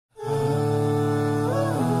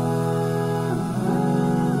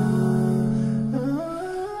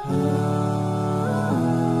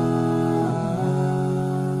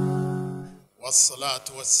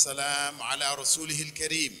والصلاة والسلام على رسوله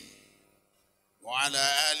الكريم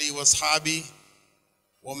وعلى آله وأصحابه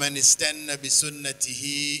ومن استنى بسنته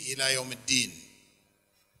إلى يوم الدين.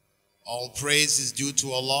 All praise is due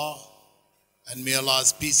to Allah, and may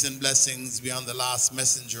Allah's peace and blessings be on the last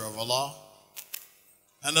messenger of Allah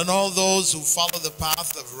and on all those who follow the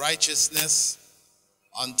path of righteousness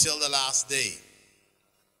until the last day.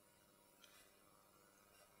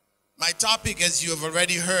 My topic, as you have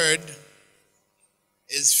already heard,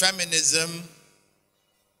 is feminism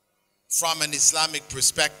from an Islamic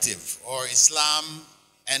perspective, or Islam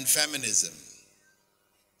and feminism.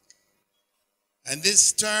 And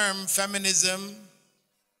this term, feminism,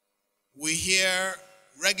 we hear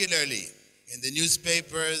regularly in the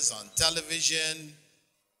newspapers, on television,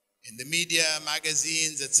 in the media,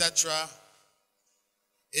 magazines, etc.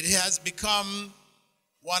 It has become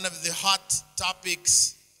one of the hot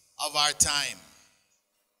topics of our time.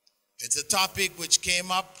 It's a topic which came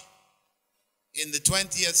up in the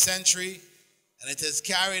 20th century, and it has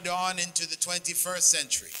carried on into the 21st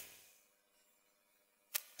century.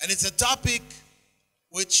 And it's a topic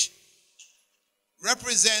which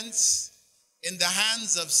represents, in the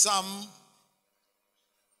hands of some,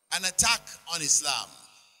 an attack on Islam,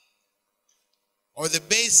 or the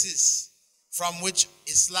basis from which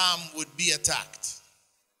Islam would be attacked.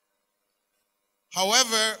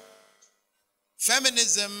 However,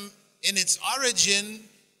 feminism in its origin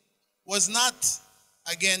was not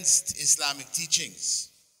against Islamic teachings.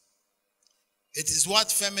 It is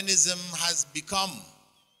what feminism has become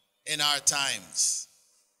in our times,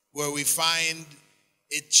 where we find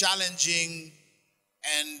it challenging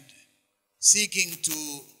and seeking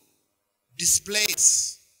to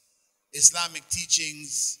displace Islamic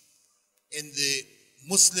teachings in the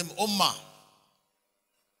Muslim Ummah,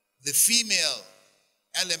 the female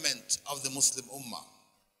element of the Muslim Ummah.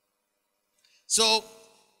 So,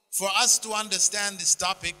 for us to understand this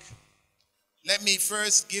topic, let me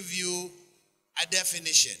first give you a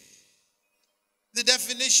definition. The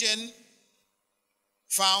definition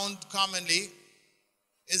found commonly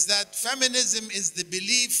is that feminism is the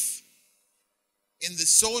belief in the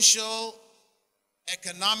social,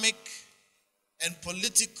 economic, and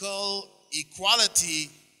political equality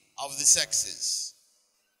of the sexes.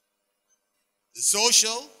 The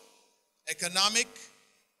social, economic,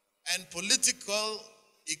 and political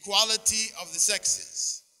equality of the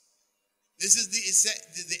sexes. This is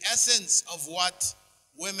the essence of what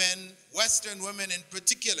women, Western women in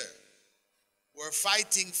particular, were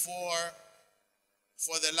fighting for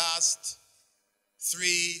the last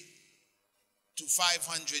 300 to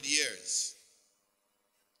 500 years.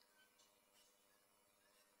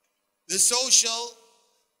 The social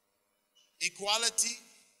equality,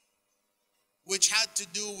 which had to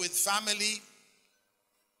do with family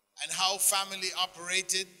and how family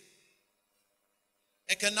operated.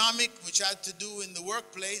 Economic, which had to do in the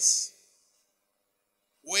workplace,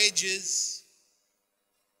 wages,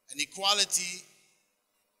 and equality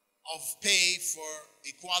of pay for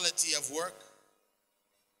equality of work.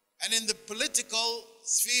 And in the political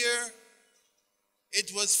sphere,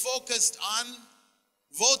 it was focused on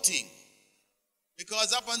voting,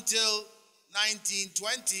 because up until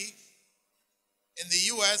 1920, in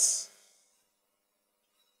the US,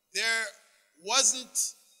 there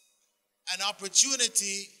wasn't an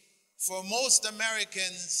opportunity for most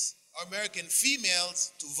Americans or American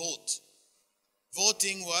females to vote.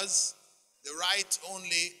 Voting was the right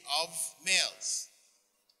only of males.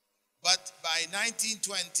 But by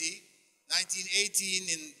 1920, 1918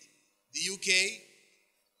 in the UK,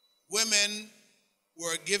 women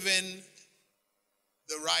were given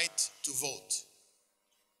the right to vote.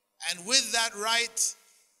 And with that right,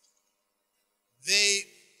 they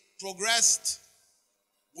progressed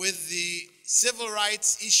with the civil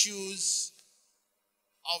rights issues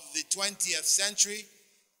of the 20th century,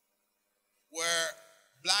 where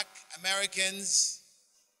Black Americans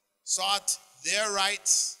sought their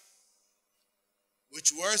rights,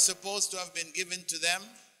 which were supposed to have been given to them.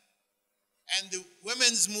 And the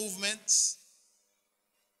women's movements,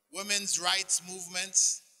 women's rights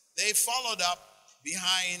movements, they followed up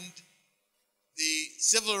behind the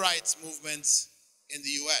civil rights movements in the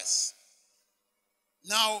US.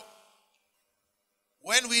 Now,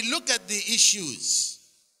 when we look at the issues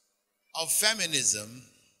of feminism,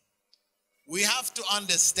 we have to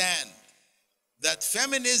understand that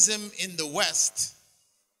feminism in the West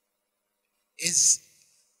is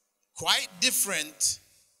quite different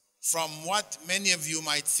from what many of you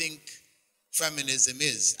might think feminism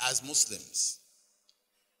is as Muslims.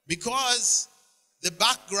 Because the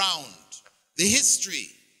background, the history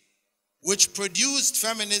which produced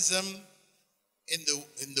feminism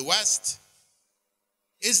in the West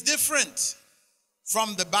is different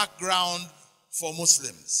from the background for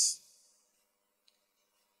Muslims.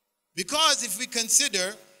 Because if we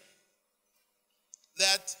consider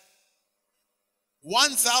that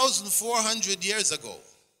 1,400 years ago,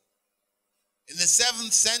 in the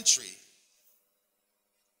 7th century,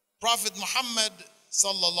 Prophet Muhammad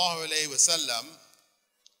sallallahu alaihi wasallam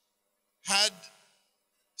had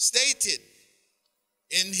stated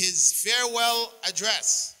in his farewell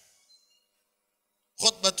address,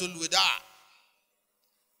 Khutbatul Wida',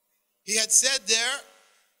 he had said there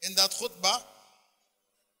in that khutbah,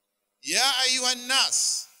 Ya ayyuhan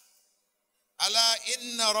nas, ala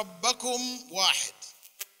inna rabbakum wahid.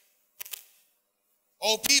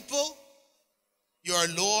 O people, your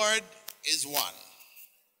Lord is one.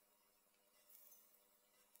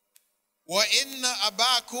 Wa inna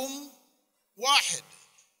abakum wahid.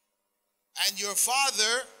 And your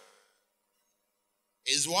father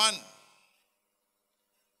is one.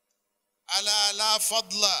 Ala la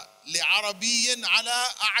fadla li arabiyyin ala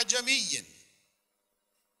a'jamiyyin.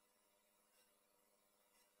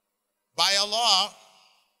 By Allah,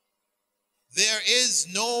 there is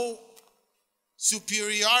no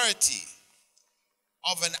superiority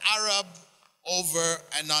of an Arab over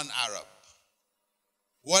a non-Arab.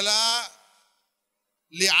 Wala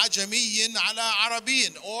li'ajamiyyin ala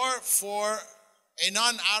arabiyyin, or for a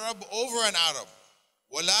non-Arab over an Arab.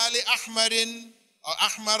 Wala li'ahmarin or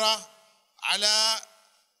ahmara ala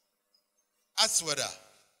aswada.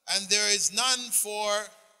 And there is none for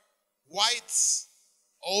whites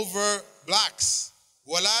over blacks.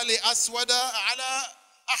 Wala li aswada ala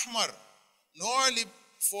ahmar, nor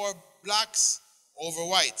for blacks over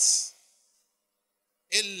whites.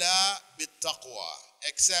 Illa bit taqwa,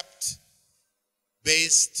 except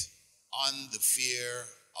based on the fear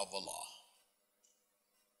of Allah.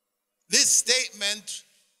 This statement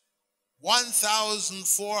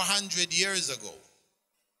 1,400 years ago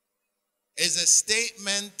is a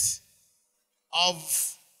statement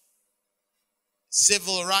of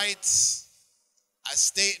civil rights, a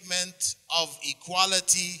statement of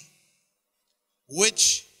equality,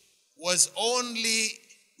 which was only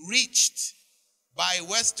reached by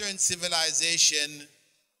Western civilization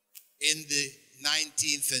in the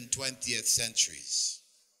 19th and 20th centuries.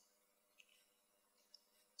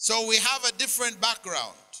 So we have a different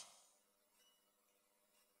background.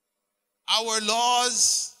 Our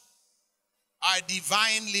laws are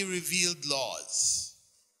divinely revealed laws,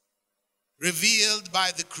 revealed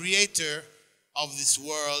by the Creator of this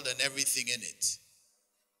world and everything in it.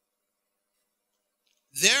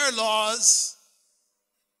 Their laws,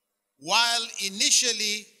 while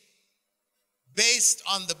initially based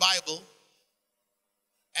on the Bible,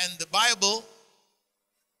 and the Bible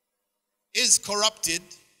is corrupted,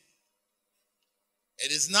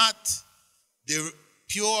 it is not the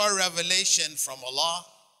pure revelation from Allah,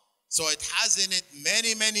 so it has in it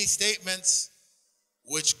many, many statements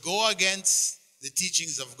which go against the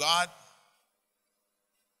teachings of God.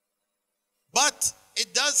 But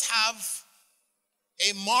it does have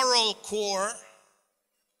a moral core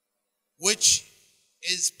which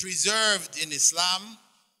is preserved in Islam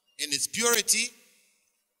in its purity.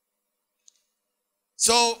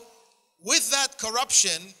 So with that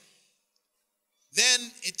corruption,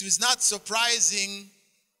 then it was not surprising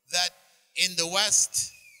that in the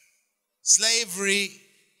West, slavery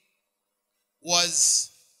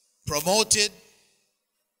was promoted.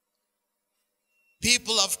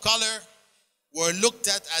 People of color were looked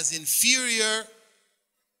at as inferior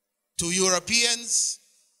to Europeans.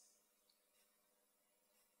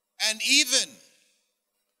 And even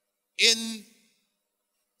in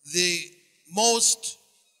the most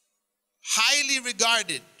highly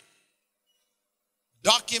regarded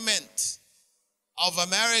document of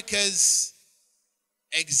America's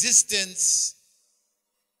existence,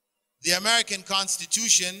 the American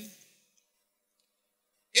Constitution,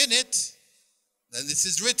 in it, and this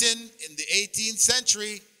is written in the 18th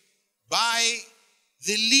century by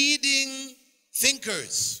the leading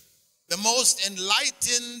thinkers, the most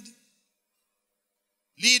enlightened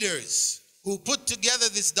leaders who put together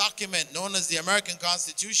this document known as the American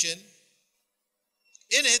Constitution.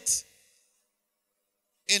 In it,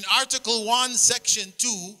 in Article 1, Section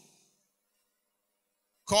 2,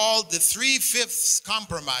 called the 3/5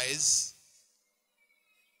 Compromise,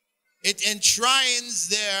 it enshrines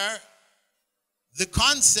there the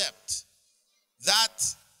concept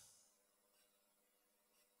that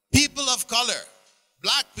people of color,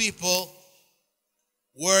 black people,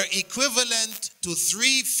 were equivalent to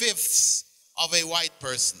 3/5 of a white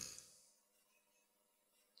person.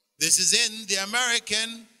 This is in the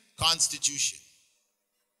American Constitution.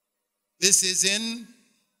 This is in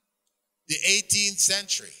the 18th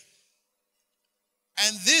century.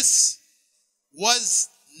 And this was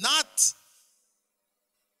not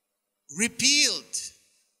repealed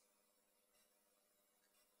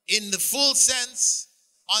in the full sense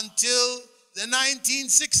until the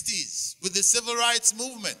 1960s with the civil rights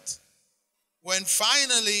movement, when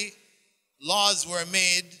finally laws were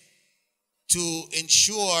made to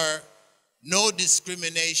ensure no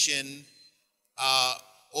discrimination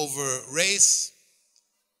over race,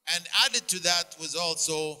 and added to that was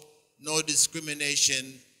also no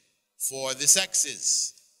discrimination for the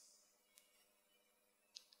sexes.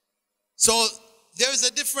 So there's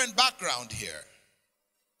a different background here.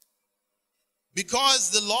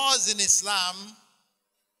 Because the laws in Islam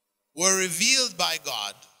were revealed by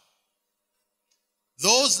God,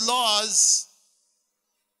 those laws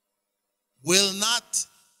will not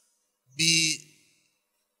be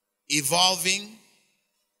evolving.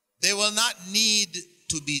 They will not need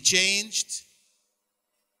to be changed.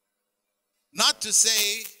 Not to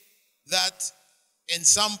say that in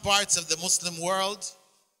some parts of the Muslim world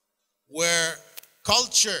where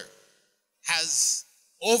culture has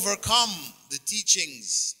overcome the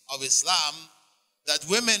teachings of Islam, that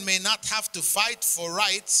women may not have to fight for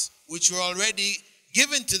rights which were already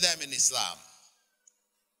given to them in Islam.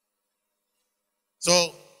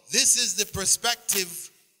 So this is the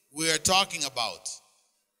perspective we are talking about.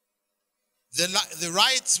 The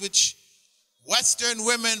rights which Western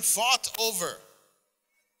women fought over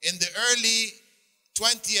in the early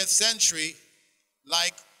 20th century,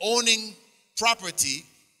 like owning property,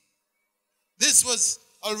 this was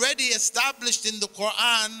already established in the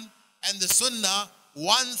Quran and the Sunnah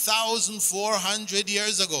 1,400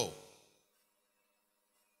 years ago.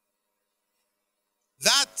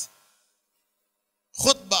 That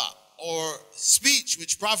khutbah or speech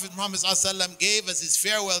which Prophet Muhammad ﷺ gave as his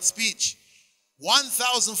farewell speech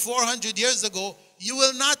 1,400 years ago, you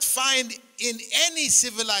will not find in any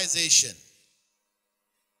civilization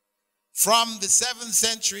from the 7th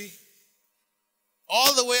century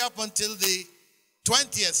all the way up until the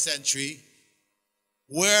 20th century,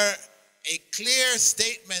 where a clear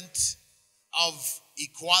statement of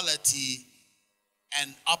equality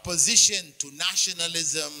and opposition to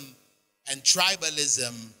nationalism and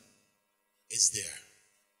tribalism is there.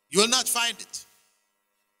 You will not find it.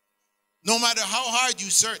 No matter how hard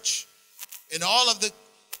you search in all of the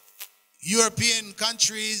European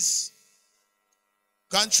countries,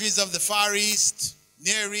 countries of the Far East,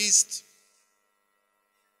 Near East,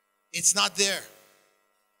 it's not there.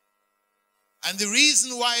 And the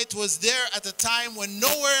reason why it was there at a time when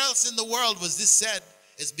nowhere else in the world was this said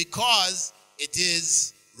is because it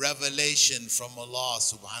is revelation from Allah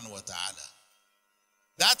subhanahu wa ta'ala.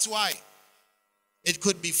 That's why it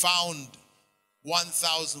could be found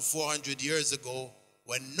 1,400 years ago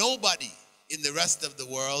when nobody in the rest of the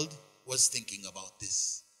world was thinking about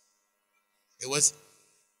this. It was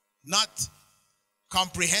not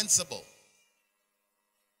comprehensible.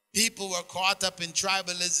 People were caught up in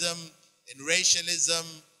tribalism, in racialism,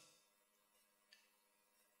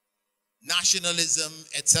 nationalism,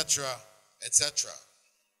 etc., etc.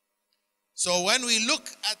 So when we look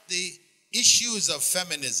at the issues of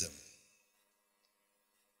feminism,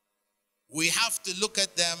 we have to look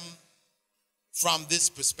at them from this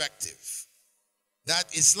perspective, that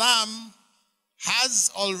Islam has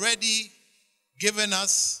already given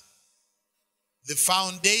us the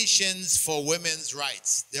foundations for women's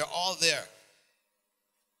rights. They're all there.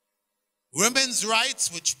 Women's rights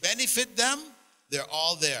which benefit them, they're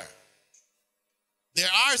all there. There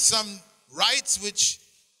are some rights which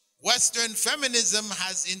Western feminism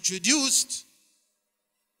has introduced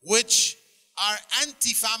which are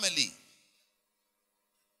anti-family,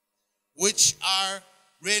 which are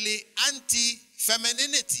really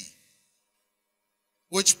anti-femininity,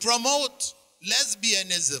 which promote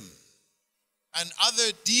lesbianism and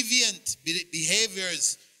other deviant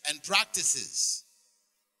behaviors and practices.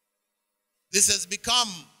 This has become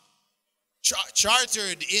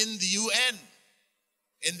chartered in the UN.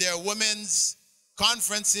 In their women's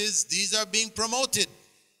conferences, these are being promoted.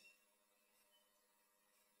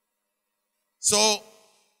 So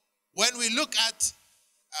when we look at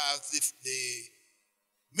the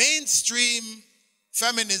mainstream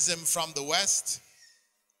feminism from the West,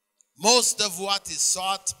 most of what is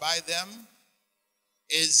sought by them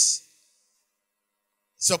is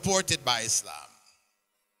supported by Islam.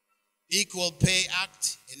 Equal Pay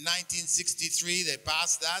Act in 1963, they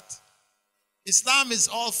passed that. Islam is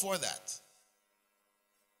all for that.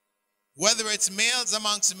 Whether it's males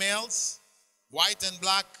amongst males, white and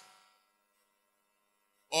black,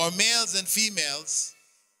 or males and females,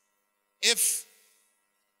 if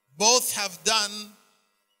both have done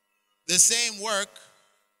the same work,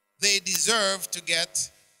 they deserve to get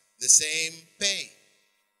the same pay.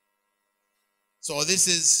 So this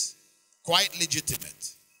is quite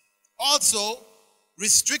legitimate. Also,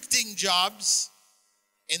 restricting jobs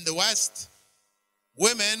in the West,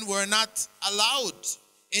 women were not allowed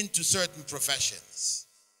into certain professions.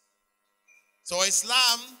 So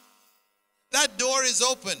Islam, that door is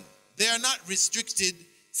open. They are not restricted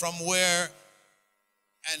from where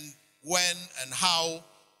and when and how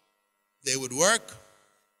they would work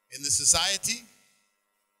in the society.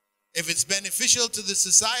 If it's beneficial to the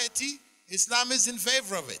society, Islam is in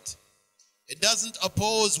favor of it. It doesn't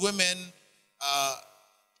oppose women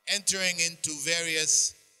entering into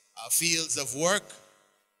various fields of work,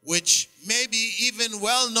 which may be even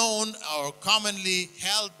well known or commonly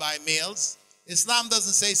held by males. Islam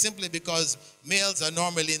doesn't say simply because males are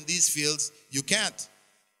normally in these fields, you can't.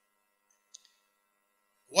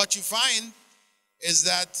 What you find is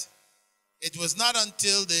that it was not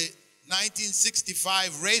until the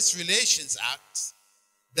 1965 Race Relations Act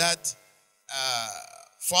that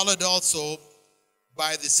followed also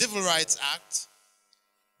by the Civil Rights Act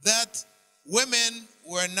that women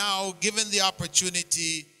were now given the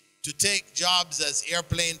opportunity to take jobs as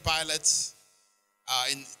airplane pilots,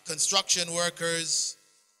 in construction workers,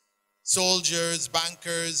 soldiers,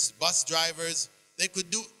 bankers, bus drivers. They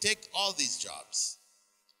could take all these jobs.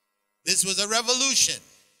 This was a revolution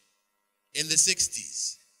in the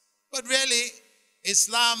 60s. But really,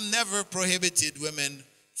 Islam never prohibited women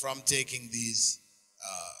from taking these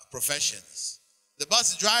professions. The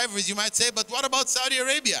bus drivers, you might say, but what about Saudi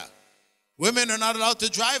Arabia? Women are not allowed to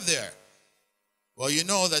drive there. Well, you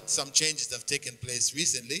know that some changes have taken place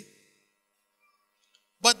recently.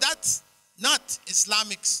 But that's not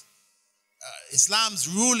Islam's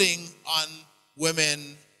ruling on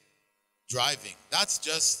women driving. That's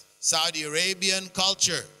just Saudi Arabian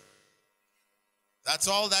culture. That's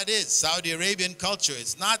all that is, Saudi Arabian culture.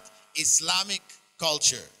 It's not Islamic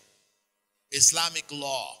culture, Islamic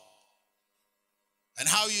law. And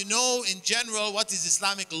how you know in general what is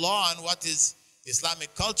Islamic law and what is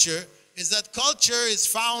Islamic culture is that culture is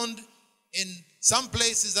found in some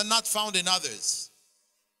places and not found in others.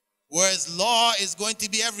 Whereas law is going to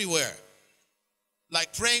be everywhere.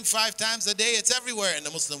 Like praying 5 times a day, it's everywhere in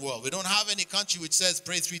the Muslim world. We don't have any country which says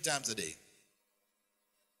pray 3 times a day.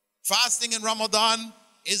 Fasting in Ramadan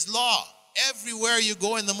is law. Everywhere you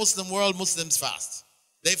go in the Muslim world, Muslims fast.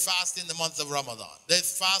 They fast in the month of Ramadan. They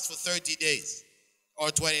fast for 30 days or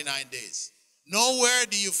 29 days. Nowhere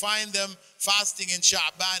do you find them fasting in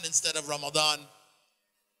Sha'ban instead of Ramadan.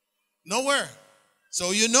 Nowhere.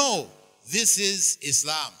 So you know this is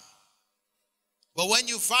Islam. But when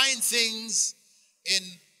you find things in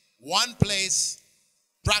one place,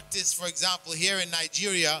 practice, for example, here in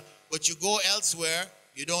Nigeria, but you go elsewhere,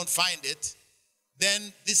 you don't find it,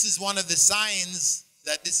 then this is one of the signs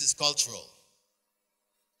that this is cultural.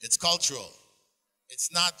 It's cultural.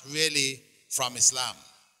 It's not really from Islam.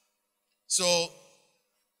 So,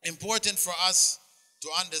 important for us to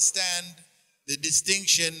understand the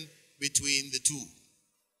distinction between the two.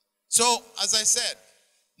 So, as I said,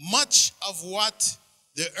 much of what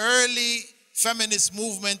the early feminist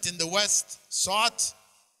movement in the West sought,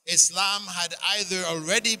 Islam had either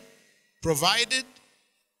already provided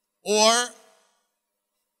or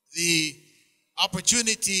the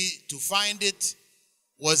opportunity to find it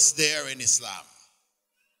was there in Islam.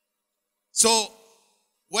 So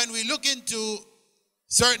when we look into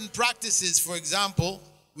certain practices, for example,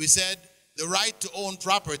 we said the right to own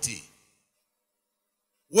property.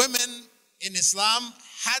 Women in Islam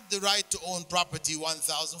had the right to own property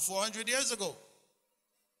 1,400 years ago.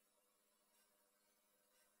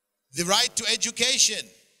 The right to education,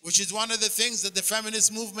 which is one of the things that the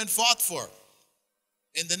feminist movement fought for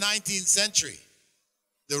in the 19th century.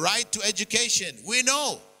 The right to education. We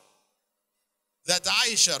know that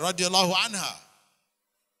Aisha radiallahu anha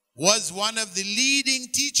was one of the leading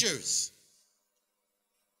teachers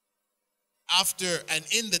after and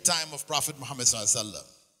in the time of Prophet Muhammad sallallahu alaihi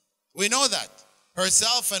wasallam. We know that.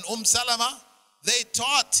 Herself and Salama, they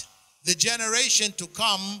taught the generation to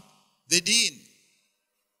come the deen.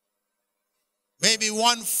 Maybe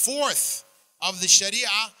 1/4 of the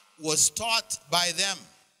Sharia was taught by them.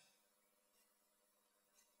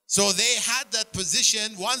 So they had that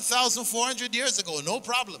position 1,400 years ago, no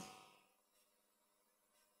problem.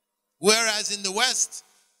 Whereas in the West,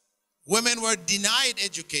 women were denied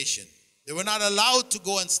education. They were not allowed to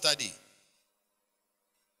go and study.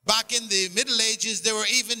 Back in the Middle Ages, they were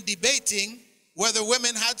even debating whether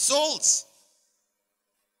women had souls.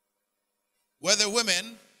 Whether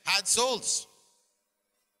women had souls.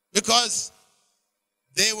 Because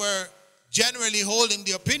they were generally holding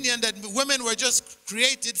the opinion that women were just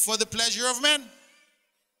created for the pleasure of men.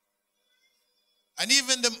 And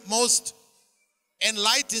even the most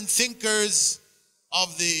enlightened thinkers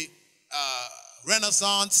of the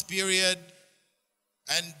Renaissance period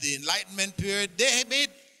and the Enlightenment period, they made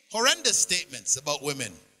horrendous statements about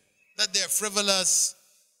women. That they're frivolous,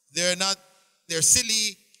 they're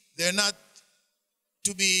silly, they're not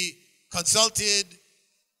to be consulted,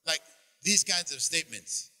 like these kinds of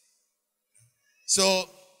statements. So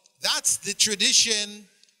that's the tradition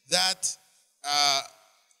that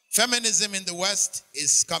feminism in the West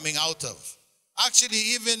is coming out of. Actually,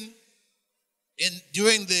 even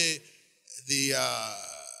during the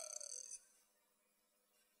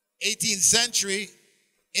 18th century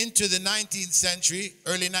into the 19th century,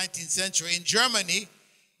 early 19th century, in Germany,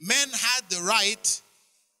 men had the right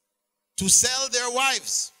to sell their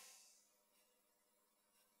wives.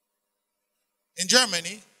 In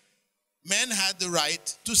Germany, men had the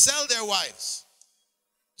right to sell their wives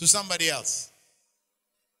to somebody else.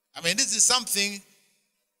 I mean, this is something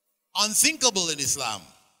unthinkable in Islam,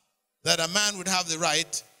 that a man would have the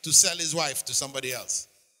right to sell his wife to somebody else.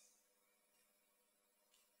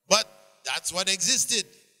 But that's what existed.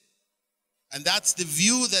 And that's the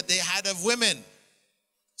view that they had of women.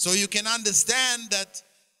 So you can understand that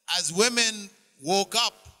as women woke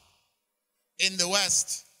up in the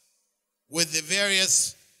West with the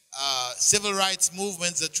various civil rights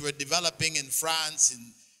movements that were developing in France,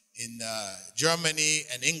 in Germany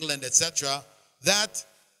and England, etc., that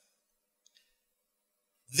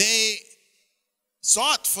they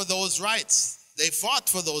sought for those rights. They fought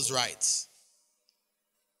for those rights.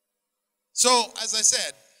 So, as I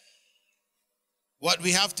said, what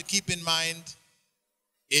we have to keep in mind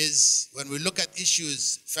is when we look at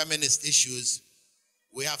issues, feminist issues,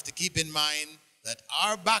 we have to keep in mind that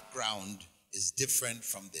our background is different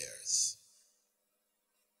from theirs.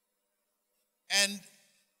 And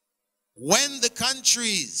when the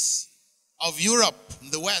countries of Europe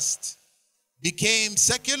and the West became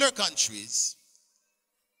secular countries,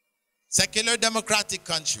 secular democratic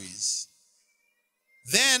countries,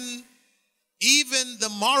 then even the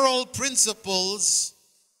moral principles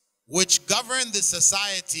which governed the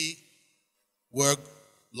society were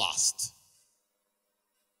lost.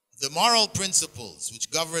 The moral principles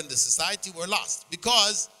which governed the society were lost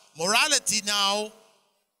because morality now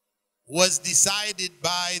was decided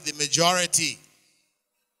by the majority.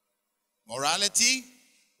 Morality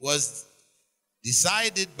was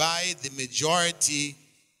decided by the majority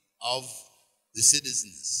of the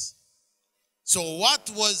citizens. So what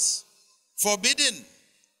was forbidden,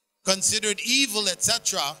 considered evil,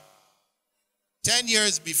 etc., 10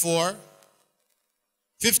 years before,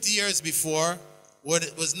 50 years before, what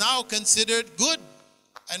was now considered good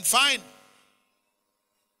and fine.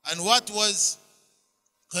 And what was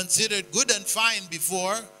considered good and fine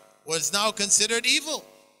before was now considered evil.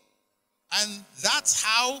 And that's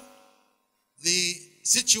how the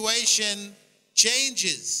situation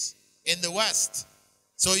changes in the West.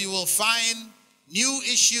 So you will find new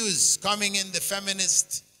issues coming in the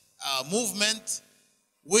feminist movement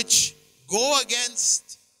which go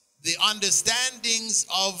against the understandings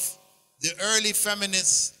of the early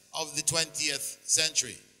feminists of the 20th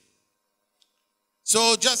century.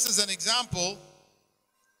 So just as an example,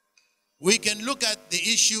 we can look at the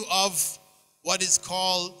issue of what is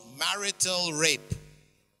called marital rape.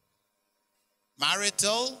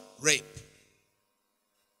 Marital rape.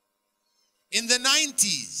 In the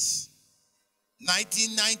 90s,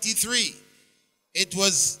 1993, it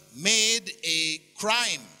was made a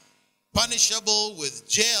crime punishable with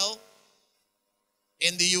jail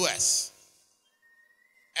in the US.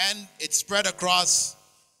 And it spread across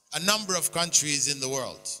a number of countries in the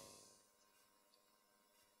world.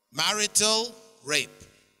 Marital rape.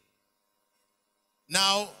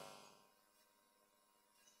 Now,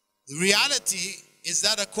 the reality is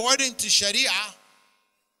that according to Sharia,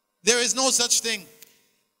 there is no such thing.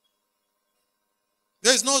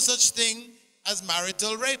 There is no such thing as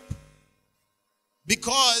marital rape.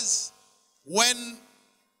 Because when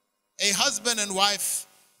a husband and wife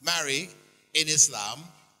marry in Islam,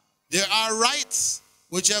 there are rights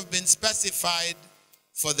which have been specified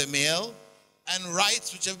for the male and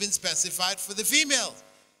rights which have been specified for the female.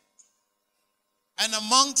 And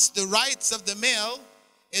amongst the rights of the male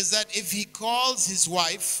is that if he calls his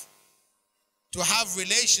wife to have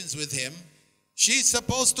relations with him, she's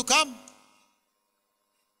supposed to come.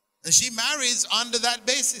 And she marries under that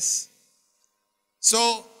basis.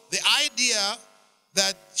 So the idea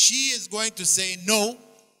that she is going to say no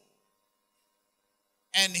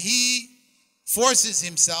and he forces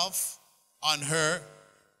himself on her,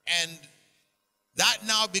 and that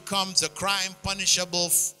now becomes a crime punishable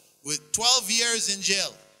with 12 years in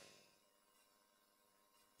jail.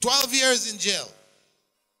 12 years in jail.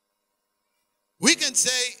 We can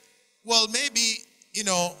say, well, maybe,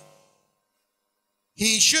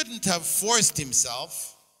 he shouldn't have forced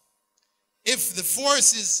himself. If the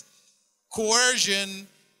force is coercion,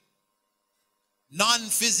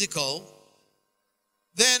 non-physical,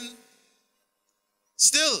 then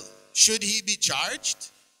still, should he be charged?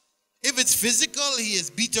 If it's physical, he has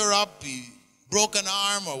beat her up, he broke an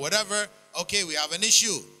arm or whatever, okay, we have an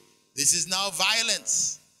issue. This is now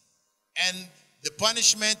violence. And the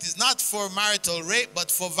punishment is not for marital rape, but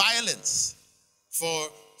for violence, for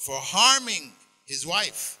harming his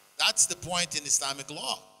wife. That's the point in Islamic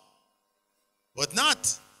law. But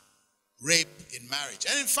not rape in marriage.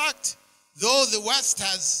 And in fact, though the West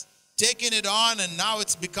has taken it on and now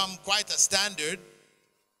it's become quite a standard,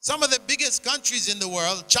 some of the biggest countries in the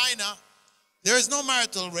world, China, there is no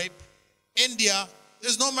marital rape. India,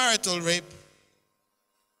 there's no marital rape.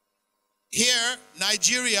 Here,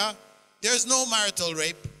 Nigeria, there's no marital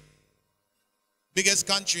rape. Biggest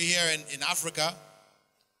country here in Africa.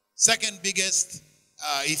 Second biggest,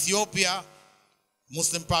 Ethiopia,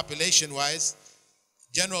 Muslim population-wise,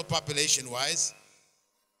 general population-wise.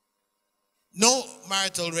 No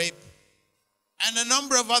marital rape. And a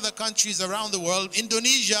number of other countries around the world.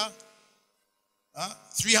 Indonesia,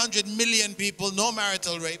 300 million people, no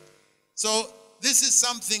marital rape. So this is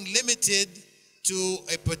something limited to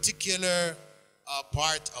a particular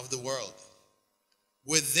part of the world,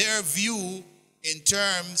 with their view in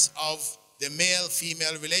terms of the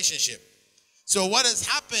male-female relationship. So what has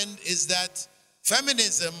happened is that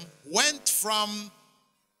feminism went from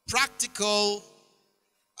practical,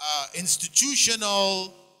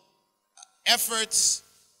 institutional efforts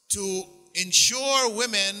to ensure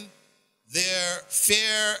women their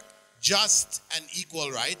fair, just, and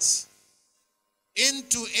equal rights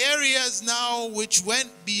into areas now which went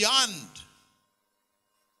beyond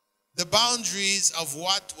the boundaries of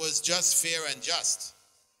what was just, fair, and just.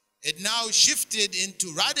 It now shifted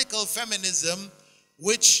into radical feminism,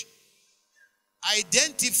 which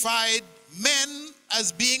identified men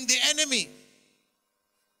as being the enemy.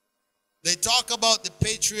 They talk about the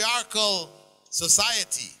patriarchal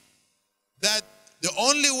society, that the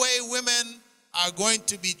only way women are going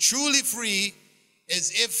to be truly free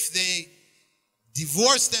is if they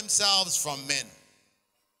divorce themselves from men,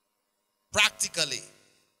 practically.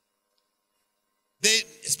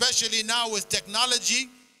 Especially now with technology,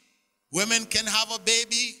 women can have a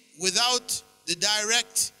baby without the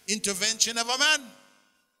direct intervention of a man.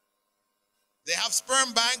 They have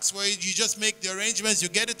sperm banks where you just make the arrangements, you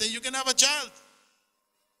get it, and you can have a child.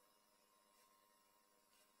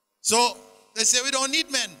 So they say we don't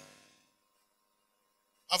need men.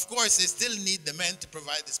 Of course, they still need the men to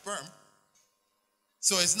provide the sperm.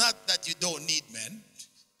 So it's not that you don't need men,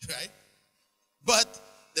 right? But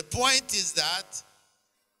the point is that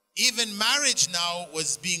even marriage now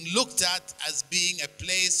was being looked at as being a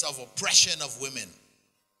place of oppression of women.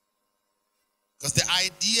 Because the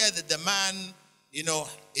idea that the man,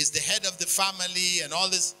 is the head of the family and all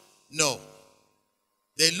this, no.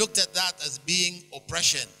 They looked at that as being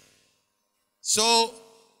oppression. So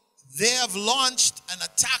they have launched an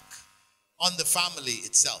attack on the family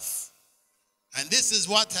itself. And this is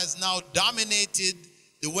what has now dominated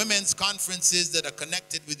the women's conferences that are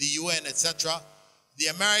connected with the UN, etc. The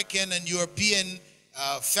American and European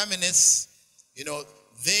feminists,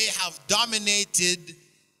 they have dominated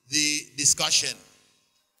the discussion.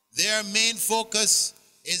 Their main focus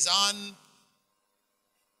is on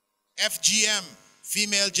FGM,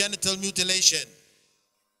 female genital mutilation,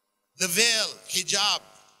 the veil, hijab.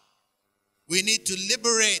 We need to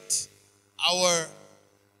liberate our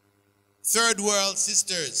third world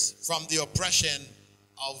sisters from the oppression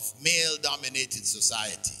of male-dominated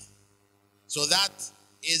society. So that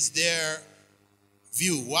is their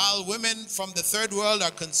view. While women from the third world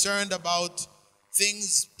are concerned about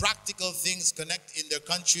things, practical things in their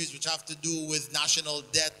countries which have to do with national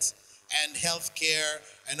debt and health care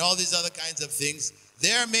and all these other kinds of things,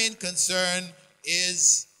 their main concern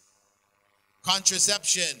is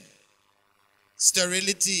contraception,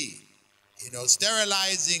 sterility,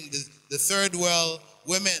 sterilizing the third world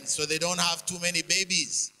women so they don't have too many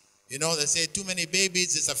babies. They say too many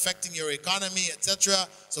babies is affecting your economy, etc.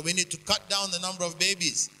 So we need to cut down the number of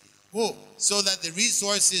babies. So that the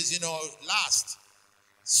resources, last.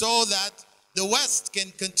 So that the West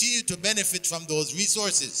can continue to benefit from those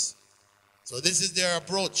resources. So this is their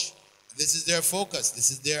approach. This is their focus. This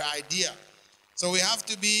is their idea. So we have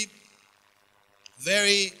to be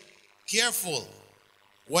very careful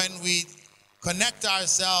when we connect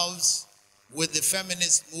ourselves with the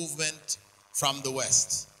feminist movement from the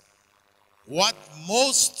West. What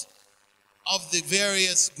most of the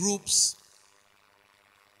various groups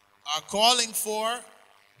are calling for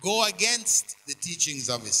go against the teachings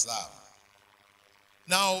of Islam.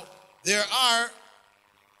 Now, there are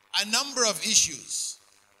a number of issues.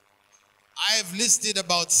 I have listed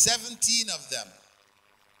about 17 of them,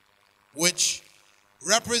 which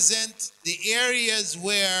represent the areas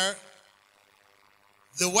where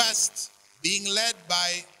the West, being led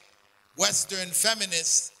by Western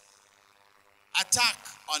feminists, attack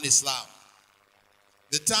on Islam.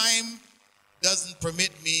 The time doesn't permit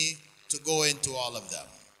me to go into all of them.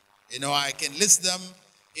 You know, I can list them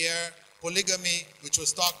here. Polygamy, which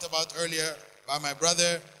was talked about earlier by my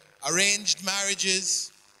brother. Arranged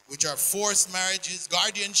marriages, which are forced marriages.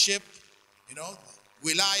 Guardianship, you know,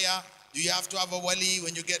 wilaya. Do you have to have a wali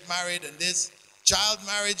when you get married? And this. Child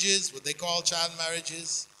marriages, what they call child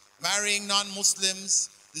marriages. Marrying non-Muslims.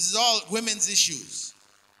 This is all women's issues.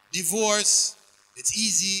 Divorce, it's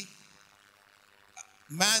easy.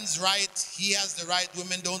 Man's right, he has the right.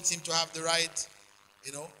 Women don't seem to have the right.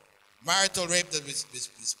 You know, marital rape that we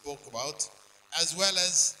spoke about, as well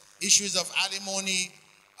as issues of alimony,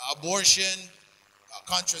 abortion,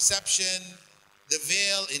 contraception, the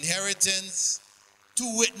veil, inheritance,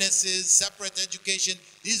 two witnesses, separate education.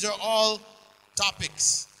 These are all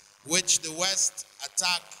topics which the West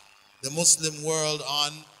attack the Muslim world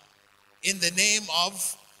on in the name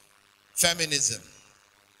of feminism.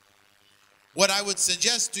 What I would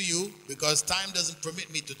suggest to you, because time doesn't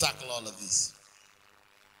permit me to tackle all of these,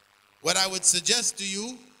 what I would suggest to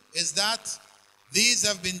you is that these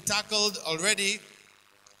have been tackled already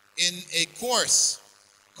in a course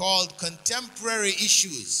called Contemporary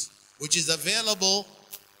Issues, which is available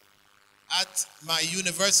at my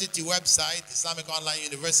university website, Islamic Online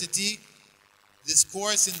University. This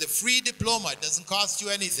course in the free diploma, it doesn't cost you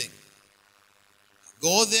anything.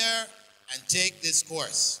 Go there and take this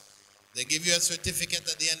course. They give you a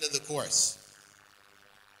certificate at the end of the course.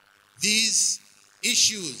 These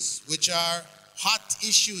issues, which are hot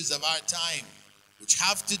issues of our time, which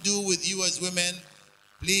have to do with you as women,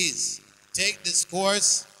 please take this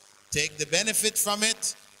course, take the benefit from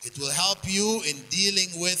it. It will help you in dealing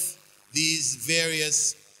with these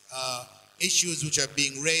various issues which are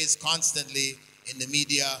being raised constantly in the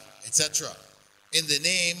media, etc., in the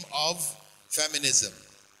name of feminism.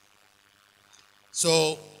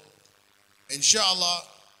 So, inshallah,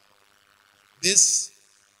 this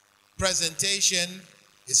presentation,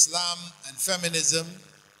 Islam and feminism,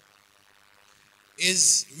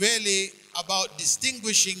 is really about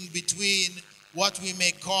distinguishing between what we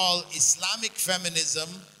may call Islamic feminism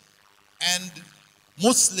and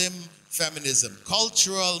Muslim feminism,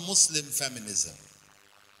 cultural Muslim feminism.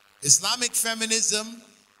 Islamic feminism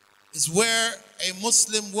is where a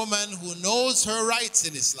Muslim woman who knows her rights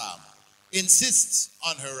in Islam insists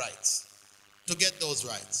on her rights to get those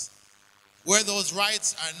rights, where those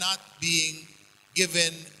rights are not being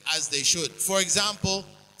given as they should. For example,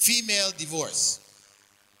 female divorce,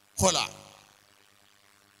 khula.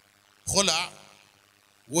 Khula,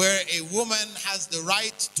 where a woman has the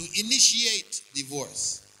right to initiate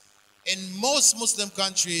divorce. In most Muslim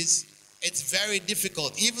countries, it's very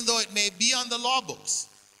difficult, even though it may be on the law books,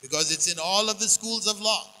 because it's in all of the schools of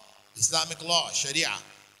law, Islamic law, Sharia,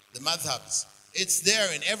 the madhabs. It's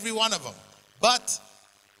there in every one of them. But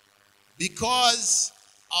because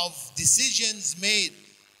of decisions made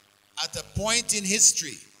at a point in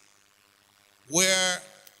history where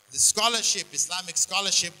the scholarship, Islamic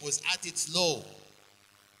scholarship, was at its low,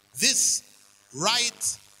 this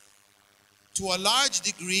right to a large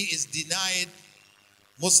degree is denied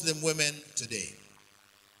Muslim women today.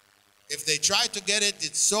 If they try to get it,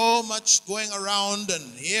 it's so much going around and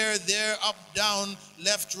here, there, up, down,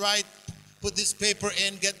 left, right, put this paper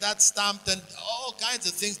in, get that stamped, and all kinds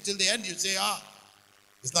of things till the end. You say,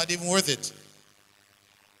 it's not even worth it.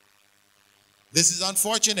 This is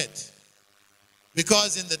unfortunate.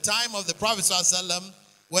 Because in the time of the Prophet ﷺ,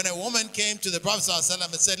 when a woman came to the Prophet ﷺ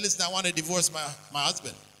and said, listen, I want to divorce my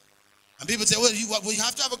husband. And people say, well, you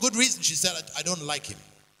have to have a good reason. She said, I don't like him.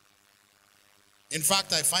 In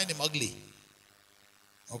fact, I find him ugly.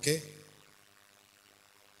 Okay?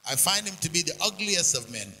 I find him to be the ugliest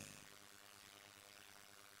of men.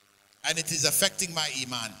 And it is affecting my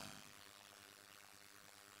iman.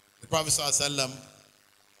 The Prophet ﷺ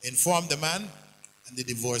informed the man, and the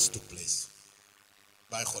divorce took place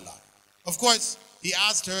by khula. Of course, he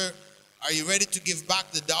asked her, are you ready to give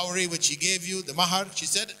back the dowry which he gave you, the mahar? She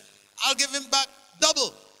said, I'll give him back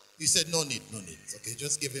double. He said, no need, no need. It's okay,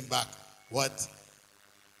 just give him back what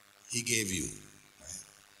he gave you.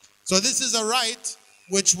 So this is a right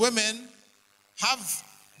which women have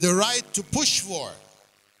the right to push for,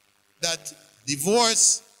 that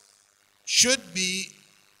divorce should be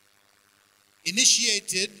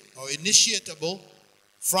initiated or initiatable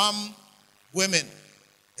from women.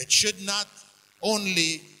 It should not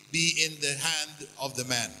only be in the hand of the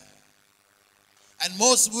man. And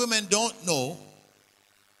most women don't know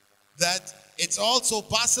that it's also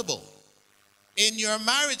possible in your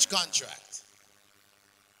marriage contract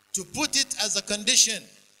to put it as a condition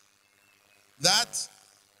that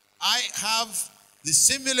I have the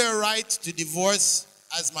similar right to divorce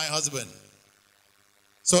as my husband.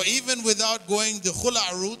 So even without going the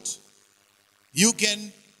khula route, you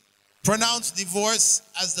can pronounce divorce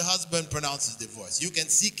as the husband pronounces divorce. You can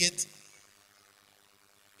seek it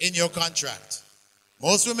in your contract.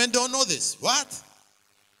 Most women don't know this. What?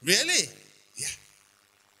 Really? Yeah.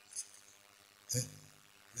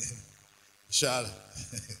 Inshallah.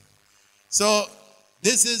 So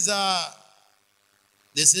this is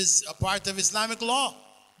a part of Islamic law.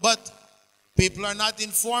 But people are not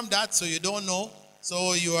informed that, so you don't know.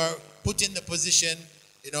 So you are put in the position,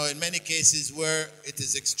 in many cases where it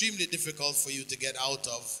is extremely difficult for you to get out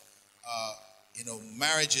of,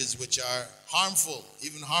 marriages which are harmful,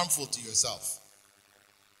 even harmful to yourself.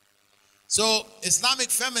 So Islamic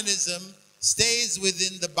feminism stays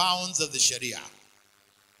within the bounds of the Sharia.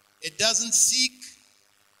 It doesn't seek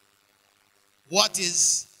what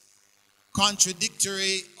is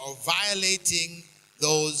contradictory or violating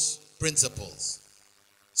those principles.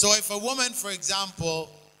 So if a woman, for example,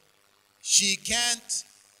 she can't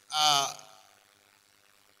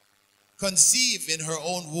conceive in her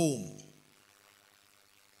own womb,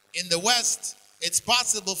 in the West, it's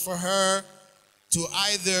possible for her to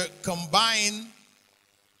either combine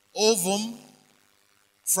ovum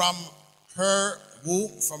from her womb,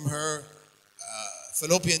 from her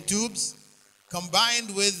fallopian tubes,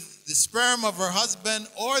 combined with the sperm of her husband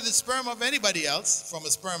or the sperm of anybody else from a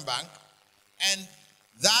sperm bank, and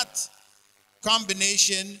that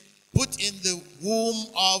combination put in the womb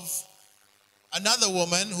of another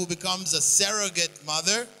woman who becomes a surrogate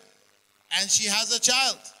mother, and she has a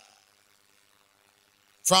child.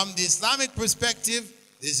 From the Islamic perspective,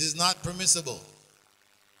 this is not permissible.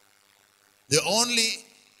 The only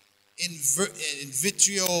in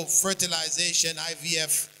vitro fertilization,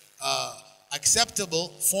 IVF,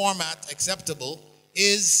 format acceptable,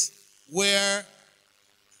 is where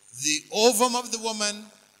the ovum of the woman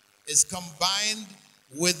is combined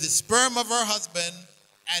with the sperm of her husband,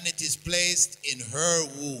 and it is placed in her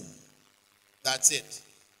womb. That's it.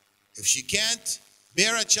 If she can't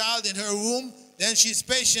bear a child in her womb, then she's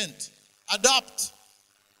patient. Adopt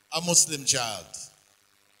a Muslim child.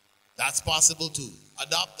 That's possible too.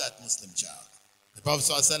 Adopt that Muslim child. The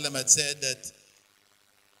Prophet ﷺ had said that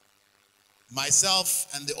myself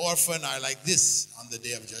and the orphan are like this on the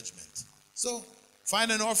Day of Judgment. So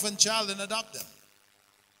find an orphan child and adopt them.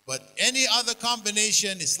 But any other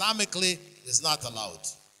combination Islamically is not allowed.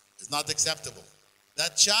 It's not acceptable.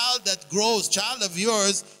 That child that grows, child of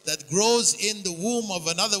yours that grows in the womb of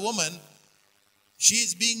another woman,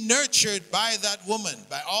 she's being nurtured by that woman,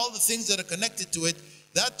 by all the things that are connected to it.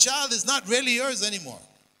 That child is not really yours anymore.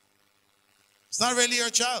 It's not really your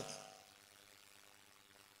child.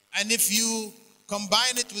 And if you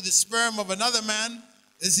combine it with the sperm of another man,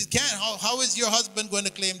 how is your husband going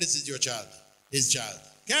to claim this is your child, his child?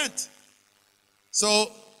 Can't.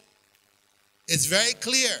 So it's very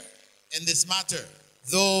clear in this matter,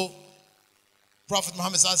 though Prophet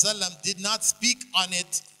Muhammad ﷺ did not speak on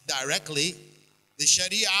it directly. The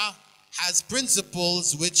Sharia has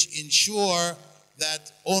principles which ensure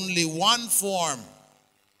that only one form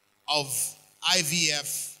of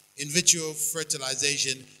IVF, in vitro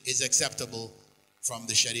fertilization, is acceptable from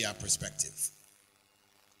the Sharia perspective.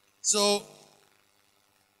 So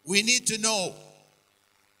we need to know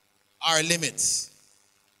our limits.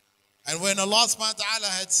 And when Allah subhanahu wa ta'ala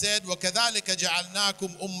had said, وَكَذَلِكَ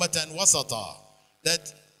جَعَلْنَاكُمْ أُمَّةً وَسَطًا,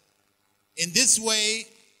 that in this way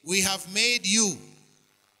we have made you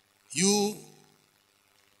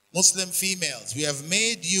Muslim females, we have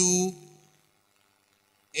made you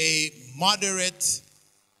a moderate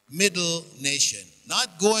middle nation,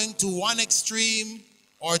 not going to one extreme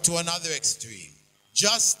or to another extreme,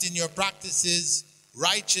 just in your practices,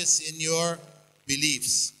 righteous in your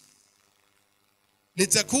beliefs.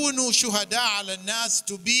 لِتَكُونُوا شُهَدَاءَ عَلَى النَّاسِ,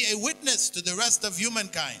 to be a witness to the rest of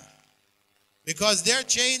humankind. Because they're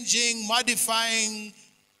changing, modifying,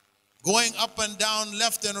 going up and down,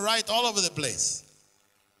 left and right, all over the place.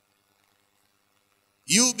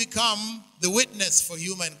 you become the witness for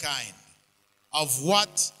humankind of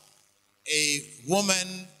what a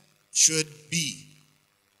woman should be.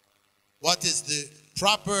 What is the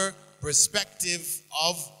proper perspective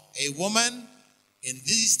of a woman in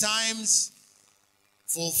these times,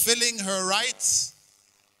 fulfilling her rights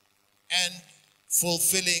and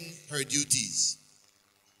fulfilling her duties.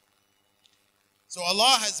 So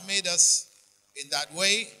Allah has made us in that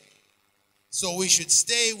way, so we should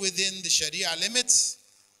stay within the Sharia limits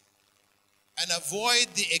and avoid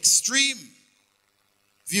the extreme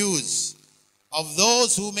views of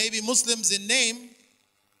those who may be Muslims in name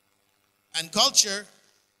and culture,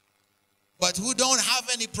 but who don't have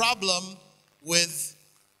any problem with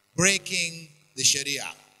breaking the Sharia.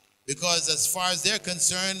 Because as far as they're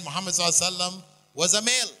concerned, Muhammad ﷺ was a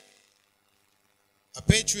male, a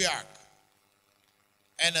patriarch.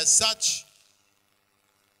 And as such,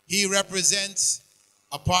 he represents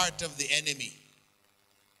a part of the enemy.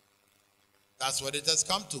 That's what it has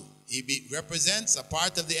come to. He represents a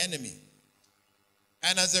part of the enemy.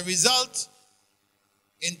 And as a result,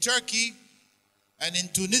 in Turkey and in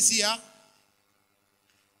Tunisia,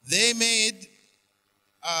 they made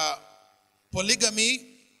polygamy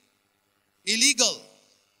illegal.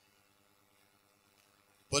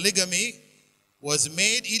 Polygamy was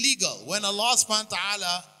made illegal when Allah subhanahu wa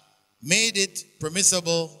ta'ala made it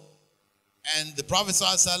permissible and the Prophet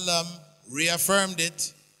ﷺ reaffirmed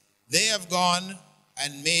it. They have gone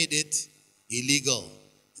and made it illegal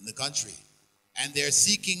in the country. And they're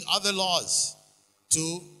seeking other laws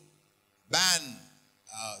to ban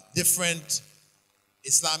different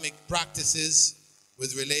Islamic practices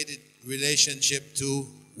with relationship to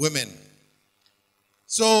women.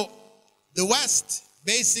 So the West,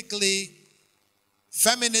 basically,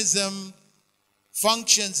 feminism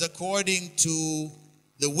functions according to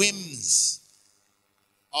the whims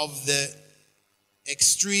of the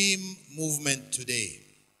extreme movement today.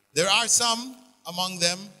 There are some among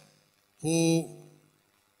them who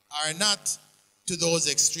are not to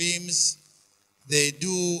those extremes. They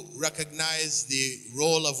do recognize the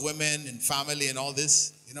role of women in family and all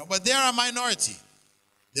this, but they are a minority.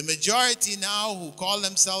 The majority now who call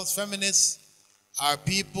themselves feminists are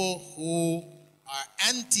people who are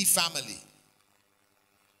anti-family.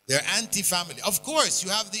 They're anti-family. Of course, you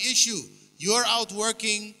have the issue. You're out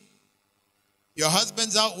working, your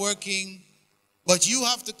husband's out working, but you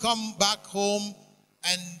have to come back home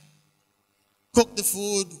and cook the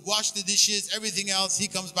food, wash the dishes, everything else. He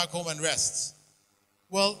comes back home and rests.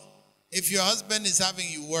 Well, if your husband is having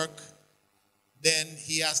you work, then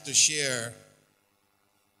he has to share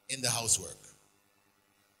in the housework.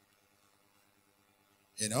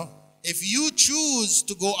 If you choose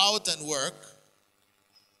to go out and work,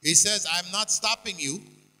 he says, I'm not stopping you,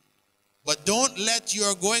 but don't let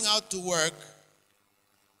your going out to work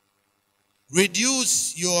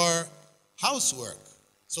reduce your housework.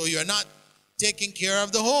 So you're not taking care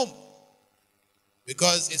of the home.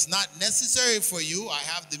 Because it's not necessary for you. I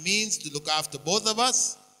have the means to look after both of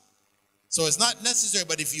us. So it's not necessary.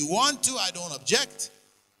 But if you want to, I don't object.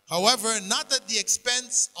 However, not at the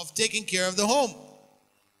expense of taking care of the home.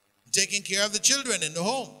 Taking care of the children in the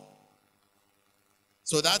home.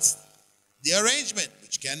 So that's the arrangement,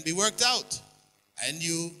 which can be worked out. And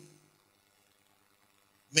you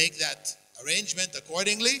make that arrangement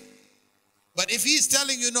accordingly. But if he's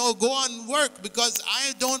telling you, no, go on work because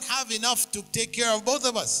I don't have enough to take care of both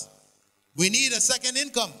of us. We need a second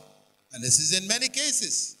income. And this is in many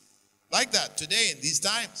cases like that today in these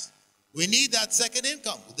times. We need that second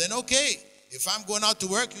income. Then okay, if I'm going out to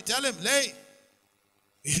work, you tell him, hey,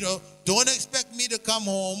 don't expect me to come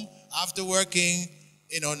home after working,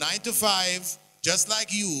 9 to 5, just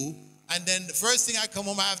like you. And then the first thing I come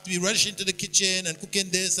home, I have to be rushing to the kitchen and cooking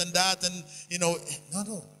this and that. And,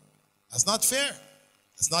 no. That's not fair.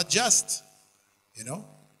 That's not just,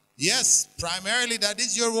 Yes, primarily that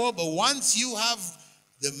is your role, but once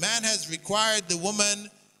the man has required the woman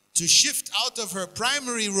to shift out of her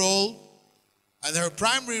primary role, and her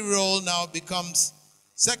primary role now becomes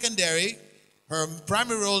secondary, her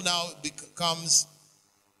primary role now becomes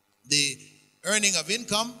the earning of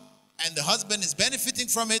income, and the husband is benefiting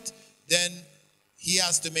from it, then he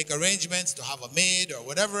has to make arrangements to have a maid or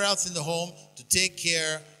whatever else in the home to take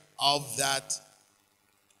care of that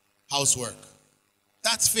housework.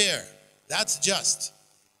 That's fair. That's just.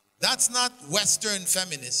 That's not Western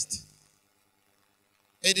feminist.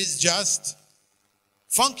 It is just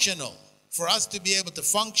functional for us to be able to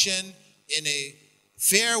function in a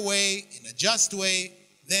fair way, in a just way.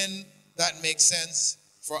 Then that makes sense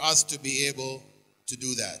for us to be able to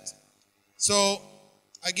do that. So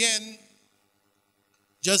again,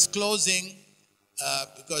 just closing,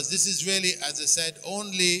 because this is really, as I said,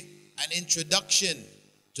 only an introduction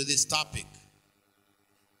to this topic.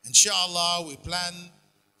 Inshallah, we plan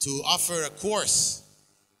to offer a course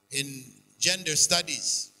in gender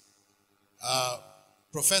studies.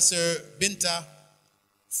 Professor Binta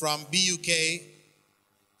from BUK,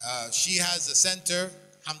 she has a center,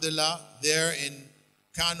 alhamdulillah, there in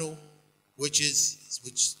Kanu, which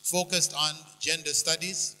focused on gender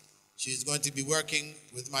studies. She's going to be working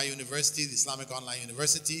with my university, the Islamic Online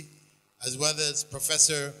University, as well as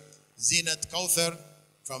Professor Zinat Kauthar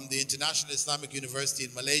from the International Islamic University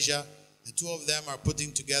in Malaysia. The two of them are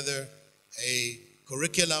putting together a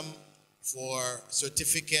curriculum for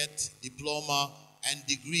certificate, diploma, and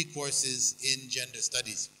degree courses in gender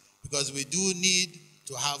studies. Because we do need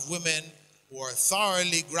to have women who are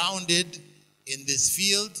thoroughly grounded in this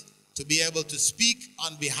field to be able to speak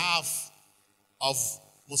on behalf of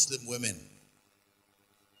Muslim women.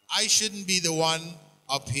 I shouldn't be the one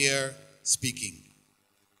up here speaking.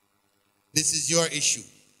 This is your issue,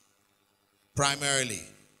 primarily.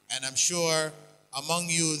 And I'm sure among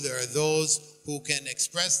you there are those who can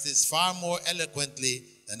express this far more eloquently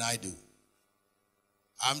than I do.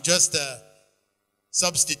 I'm just a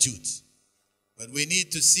substitute. But we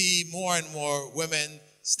need to see more and more women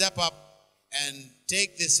step up and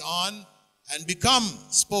take this on and become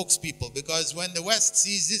spokespeople. Because when the West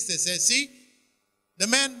sees this, they say, see, the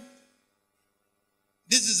men,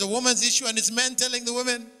 this is a woman's issue and it's men telling the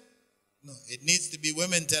women. No, it needs to be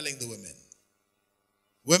women telling the women.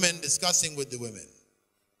 Women discussing with the women.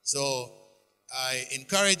 So I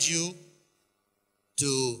encourage you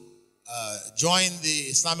to join the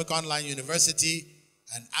Islamic Online University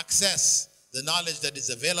and access the knowledge that is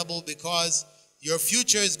available, because your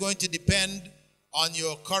future is going to depend on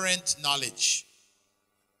your current knowledge.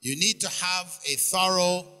 You need to have a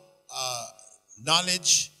thorough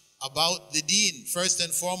knowledge about the deen, first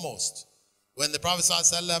and foremost. When the Prophet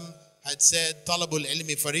ﷺ had said, Talabul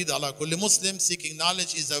ilmi farida ala kulli Muslim, seeking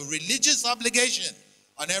knowledge is a religious obligation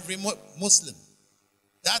on every Muslim.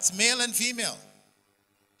 That's male and female,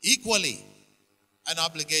 equally an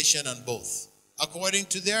obligation on both, according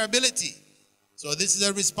to their ability. So this is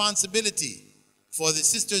a responsibility for the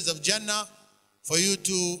Sisters of Jannah. For you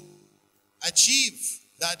to achieve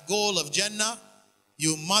that goal of Jannah,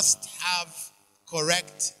 you must have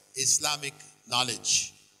correct Islamic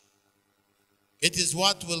knowledge. It is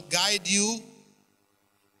what will guide you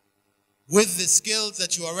with the skills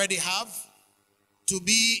that you already have to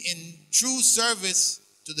be in true service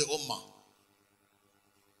to the Ummah.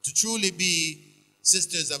 To truly be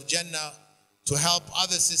Sisters of Jannah, to help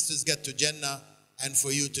other sisters get to Jannah, and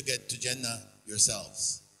for you to get to Jannah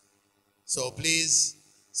yourselves. So please,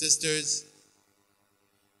 sisters,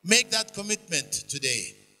 make that commitment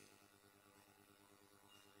today.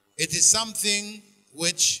 It is something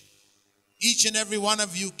which each and every one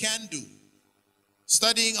of you can do.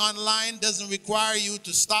 Studying online doesn't require you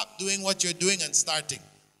to stop doing what you're doing and starting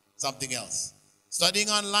something else. Studying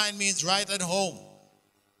online means right at home,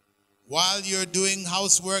 while you're doing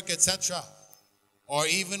housework, etc., or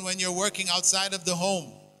even when you're working outside of the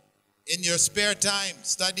home, in your spare time,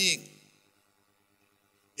 studying,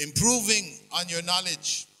 improving on your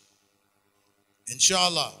knowledge,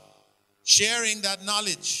 inshallah, sharing that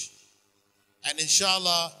knowledge, and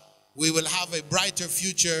inshallah, we will have a brighter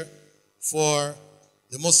future for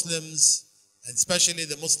the Muslims, and especially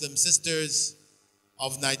the Muslim sisters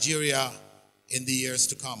of Nigeria in the years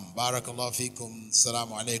to come. Barakallahu feekum.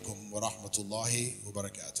 Assalamu alaikum wa rahmatullahi wa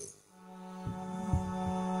barakatuh.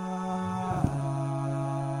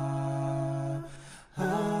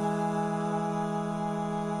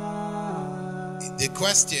 The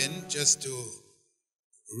question, just to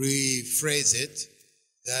rephrase it,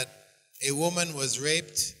 that a woman was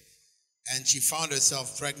raped and she found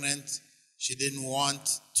herself pregnant. She didn't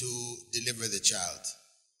want to deliver the child.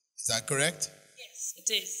 Is that correct? Yes,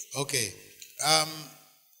 it is. Okay.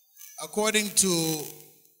 According to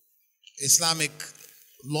Islamic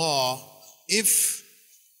law, if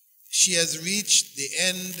she has reached the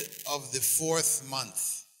end of the 4th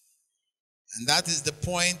month, and that is the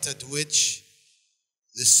point at which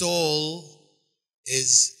the soul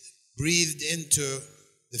is breathed into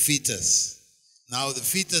the fetus. Now the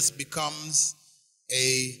fetus becomes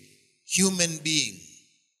a human being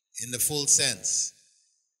in the full sense.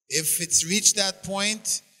 If it's reached that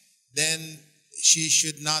point, then she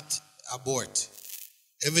should not abort.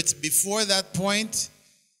 If it's before that point,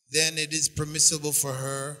 then it is permissible for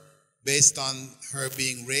her, based on her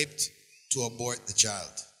being raped, to abort the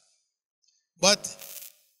child. But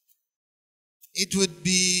it would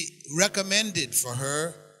be recommended for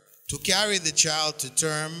her to carry the child to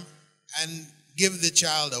term and give the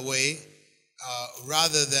child away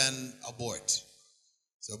rather than abort.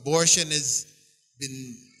 So abortion has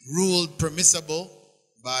been ruled permissible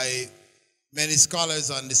by many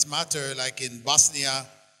scholars on this matter, like in Bosnia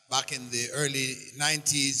back in the early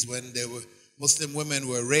 90s when Muslim women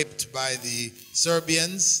were raped by the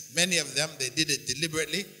Serbians. Many of them, they did it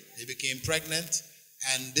deliberately. They became pregnant,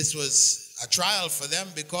 and this was a trial for them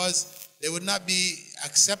because they would not be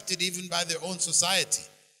accepted even by their own society.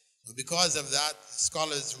 Because of that,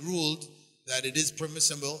 scholars ruled that it is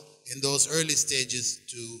permissible in those early stages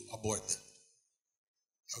to abort them.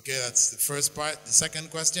 Okay, that's the first part. The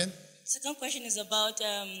second question? Second question is about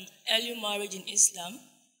early marriage in Islam.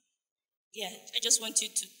 Yeah, I just want you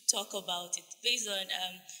to talk about it. Based on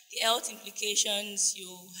the health implications,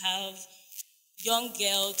 you have young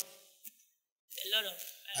girls, a lot of...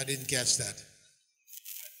 I didn't catch that.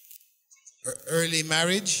 Early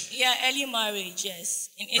marriage? Yeah, early marriage, yes.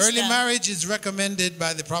 In Islam. Early marriage is recommended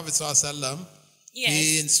by the Prophet ﷺ. Yes.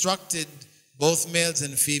 He instructed both males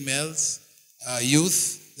and females,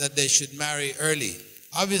 youth, that they should marry early.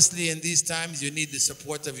 Obviously, in these times, you need the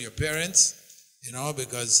support of your parents, you know,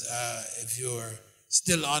 because if you're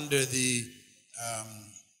still under the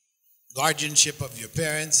guardianship of your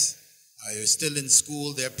parents, you're still in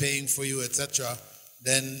school, they're paying for you, etc.,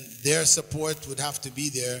 then their support would have to be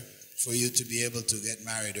there for you to be able to get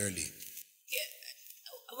married early.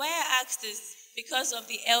 Yeah. Why I asked this, because of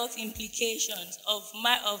the health implications of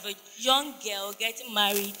a young girl getting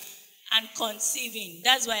married and conceiving.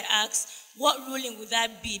 That's why I asked, what ruling would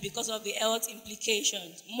that be because of the health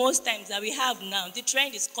implications? Most times that we have now, the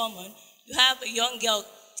trend is common. You have a young girl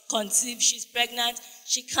conceive, she's pregnant,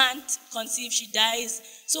 she can't conceive, she dies.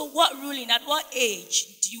 So what ruling, at what age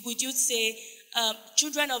would you say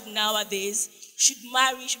children of nowadays should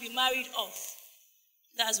be married off?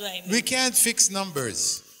 That's what I mean. We can't fix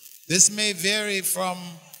numbers. This may vary from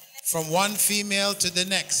one female to the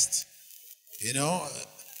next. You know,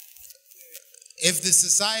 if the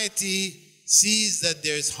society sees that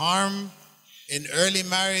there's harm in early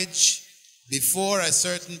marriage before a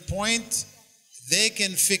certain point, they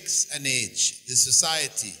can fix an age. The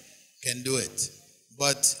society can do it.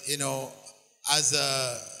 But, you know, as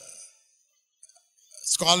a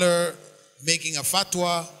scholar making a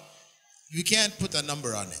fatwa, you can't put a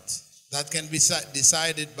number on it. That can be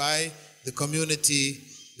decided by the community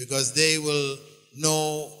because they will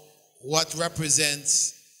know what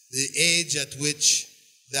represents the age at which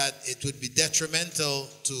that it would be detrimental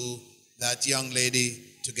to that young lady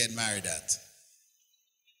to get married at.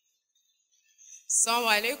 Assalamu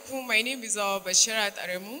alaikum. My name is Bashirat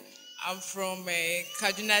Aremu. I'm from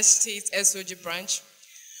Kaduna State SOG branch.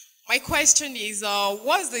 My question is,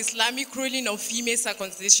 what's the Islamic ruling on female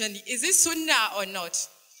circumcision? Is it sunnah or not?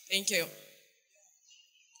 Thank you.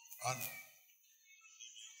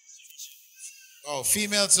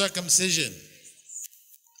 Female circumcision.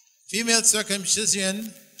 Female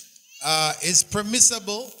circumcision is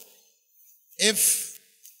permissible if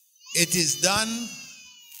it is done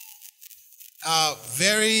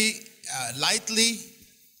very lightly.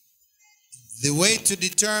 The way to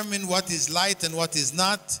determine what is light and what is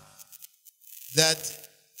not, that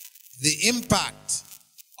the impact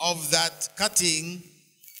of that cutting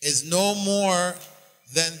is no more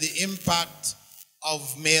than the impact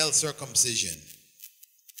of male circumcision.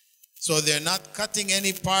 So they're not cutting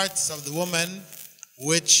any parts of the woman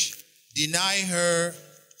which deny her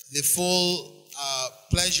the full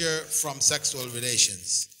pleasure from sexual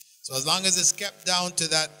relations. So as long as it's kept down to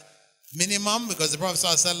that minimum, because the Prophet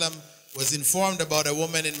ﷺ was informed about a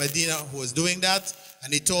woman in Medina who was doing that,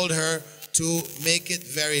 and he told her to make it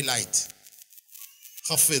very light.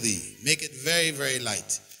 Khafidi, make it very, very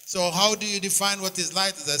light. So how do you define what is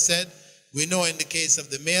light? As I said, we know in the case of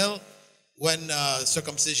the male, when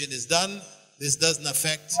circumcision is done, this doesn't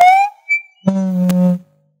affect.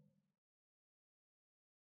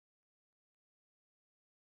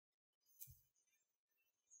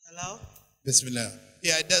 Hello? Bismillah.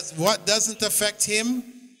 Yeah, it does. What doesn't affect him,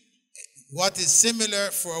 what is similar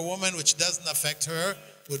for a woman which doesn't affect her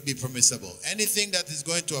would be permissible. Anything that is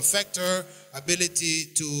going to affect her ability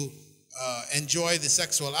to enjoy the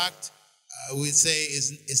sexual act, we say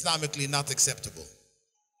is Islamically not acceptable.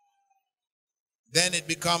 Then it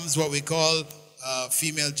becomes what we call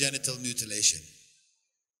female genital mutilation.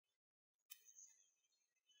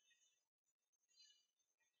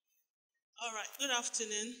 All right, good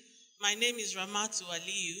afternoon. My name is Ramatu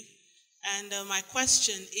Aliyu, and my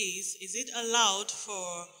question is it allowed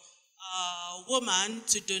for a woman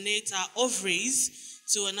to donate her ovaries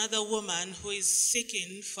to another woman who is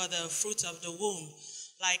seeking for the fruit of the womb?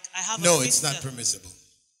 Like I have No, a it's sister. not permissible.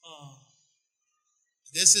 Oh.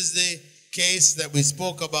 This is the case that we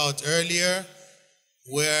spoke about earlier,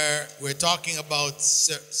 where we're talking about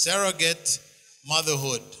surrogate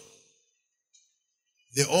motherhood.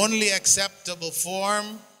 The only acceptable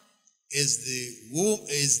form is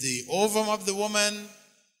the ovum of the woman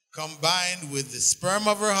combined with the sperm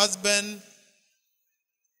of her husband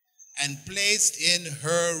and placed in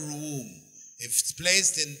her womb. If it's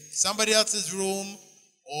placed in somebody else's room,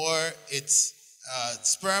 or it's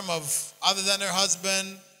sperm of other than her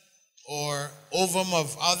husband, or ovum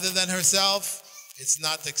of other than herself, it's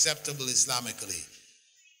not acceptable Islamically.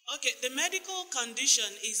 Okay, the medical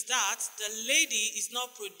condition is that the lady is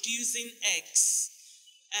not producing eggs,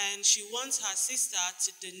 and she wants her sister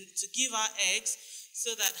to give her eggs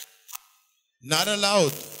so that... Not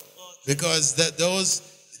allowed, because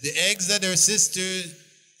the eggs that her sister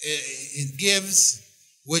gives,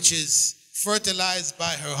 which is fertilized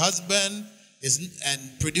by her husband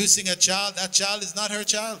and producing a child, that child is not her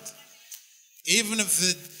child. Even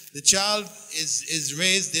if the child is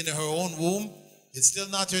raised in her own womb, it's still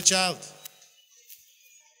not her child.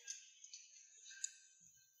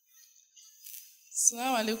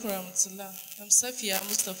 Assalamu alaikum warahmatullah. I'm Safia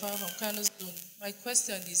Mustafa from Kano Zone. My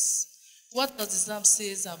question is, what does Islam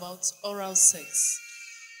say about oral sex?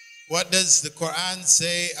 What does the Quran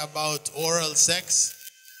say about oral sex?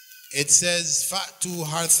 It says, "Fa'tu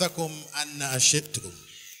harthakum anna ashittum."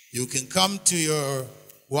 You can come to your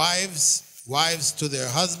wives to their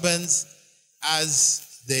husbands as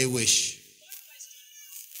they wish.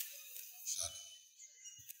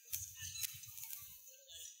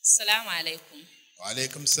 Assalamu alaikum. Wa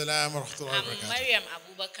alaikum salam wa rahmatullahi wa I'm barakatuh. Mariam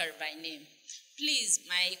Abubakar by name. Please,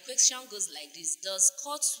 my question goes like this. Does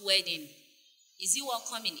court wedding, is it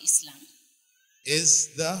welcome in Islam? Is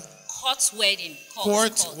the Court wedding.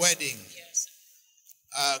 court wedding. Yes.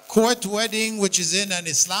 Court wedding, which is in an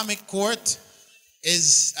Islamic court,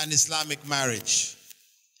 is an Islamic marriage.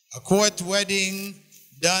 A court wedding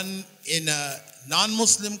done in a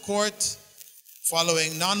non-Muslim court,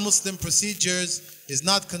 following non-Muslim procedures, is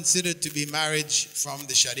not considered to be marriage from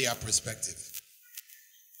the Sharia perspective.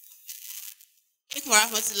 Alaykum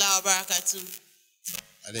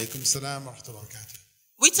salam wa rahmatullahi wa barakatuh.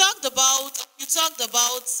 You talked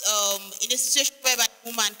about in a situation whereby a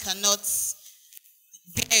woman cannot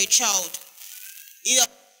bear a child.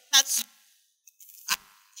 That's a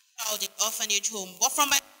child in orphanage home. But from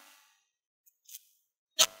my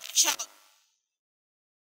child.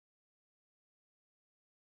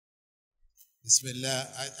 Bismillah.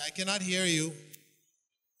 I cannot hear you.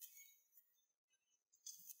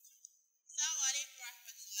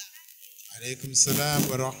 Alaykum salam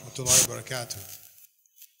wa rahmatullahi wa barakatuh.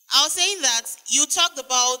 I was saying that you talked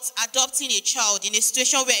about adopting a child in a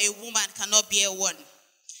situation where a woman cannot bear one.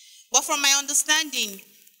 But from my understanding,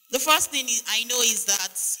 the first thing I know is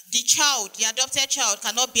that the adopted child,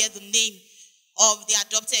 cannot bear the name of the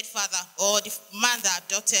adopted father or the man that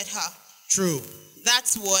adopted her. True.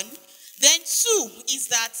 That's one. Then two is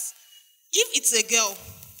that if it's a girl,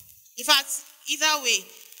 in fact, either way,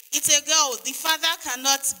 it's a girl, the father is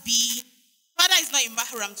not a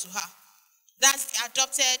mahram to her. That's the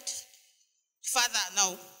adopted father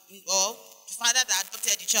now, or the father that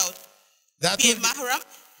adopted the child.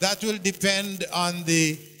 That will depend on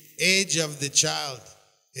the age of the child.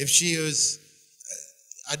 If she was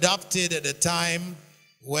adopted at a time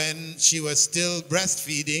when she was still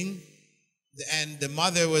breastfeeding, and the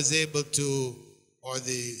mother was able to, or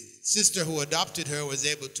the sister who adopted her was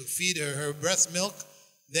able to feed her breast milk,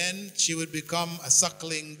 then she would become a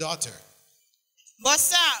suckling daughter. But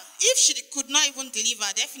sir, if she could not even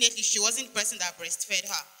deliver, definitely she wasn't the person that breastfed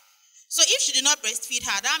her. So if she did not breastfeed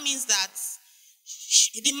her, that means that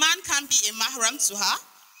the man can be a mahram to her.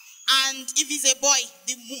 And if he's a boy,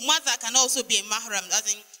 the mother can also be a mahram. As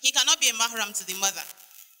in, he cannot be a mahram to the mother.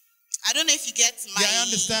 I don't know if you get my... Yeah,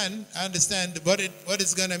 I understand. What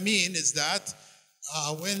it's going to mean is that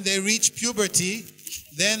when they reach puberty,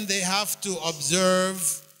 then they have to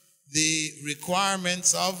observe the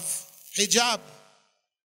requirements of hijab.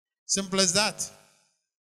 Simple as that.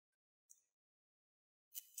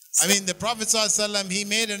 I mean, the Prophet ﷺ, he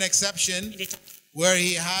made an exception where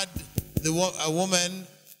he had a woman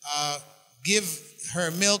give her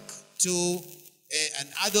milk to an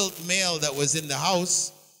adult male that was in the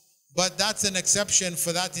house, but that's an exception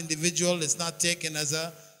for that individual. It's not taken as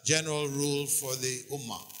a general rule for the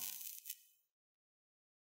ummah.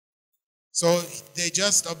 So they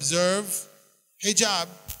just observe hijab.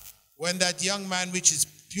 When that young man reaches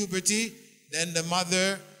puberty, then the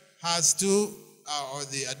mother has to, or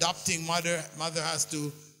the adopting mother has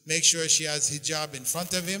to make sure she has hijab in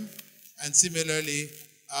front of him. And similarly,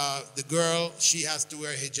 the girl, she has to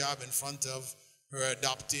wear hijab in front of her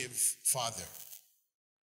adoptive father.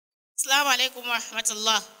 Assalamu alaikum wa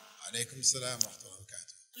rahmatullah. Alaikum salam wa rahmatullahi wa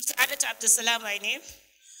barakatuh. Mr. Adat Abdul Salam by name.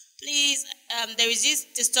 Please, there is this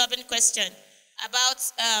disturbing question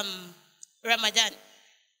about Ramadan.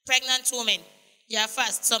 Pregnant women, you are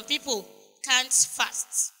fast. Some people can't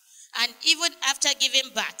fast. And even after giving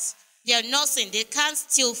birth, they are nursing, they can't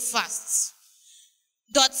still fast.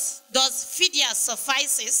 Does fidya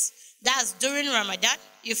suffices? That's during Ramadan.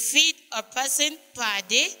 You feed a person per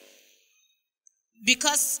day.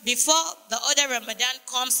 Because before the other Ramadan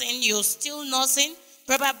comes in, you're still nursing.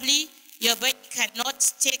 Probably your body cannot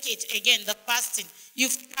take it again, the fasting.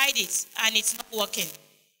 You've tried it and it's not working.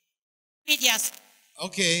 Fidya.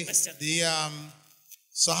 Okay, the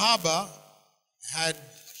Sahaba had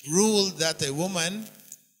ruled that a woman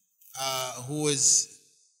who is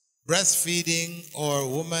breastfeeding or a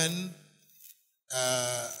woman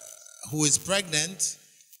who is pregnant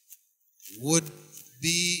would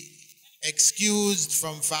be excused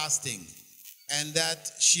from fasting, and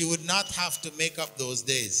that she would not have to make up those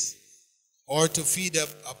days or to feed a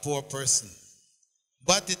poor person.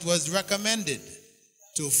 But it was recommended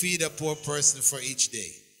to feed a poor person for each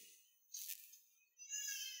day.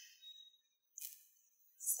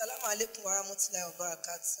 Assalamu alaikum wa rahmatullahi wa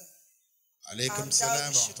barakatuh. Alaikum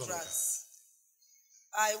salam wa rahmatullahi.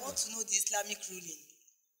 I want to know the Islamic ruling.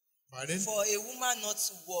 Pardon? For a woman not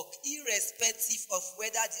to work, irrespective of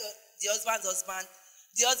whether the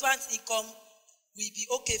husband's income will be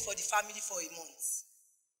okay for the family for a month.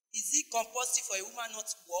 Is it compulsory for a woman not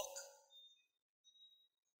to work?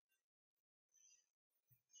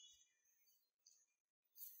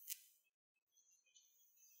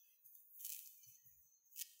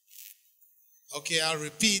 Okay, I'll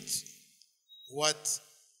repeat what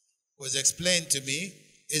was explained to me.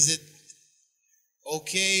 Is it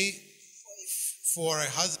okay for a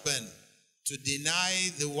husband to deny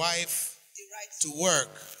the wife to work,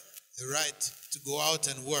 the right to go out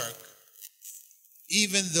and work,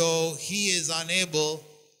 even though he is unable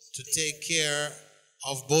to take care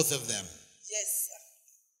of both of them? Yes, sir.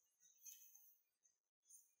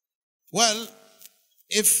 Well,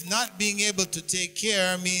 if not being able to take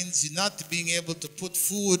care means not being able to put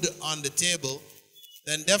food on the table,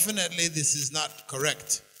 then definitely this is not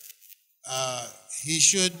correct. He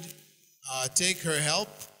should take her help.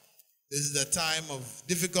 This is a time of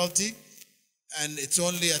difficulty, and it's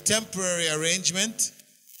only a temporary arrangement.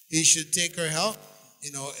 He should take her help.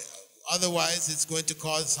 Otherwise it's going to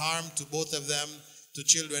cause harm to both of them, to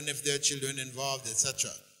children if there are children involved,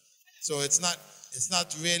 etc. So it's not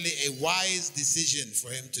really a wise decision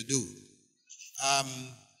for him to do.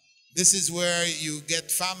 This is where you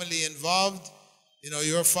get family involved.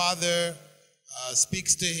 Your father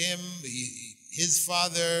speaks to him, his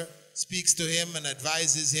father speaks to him and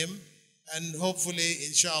advises him, and hopefully,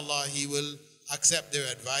 inshallah, he will accept their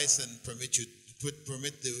advice and permit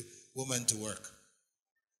the woman to work.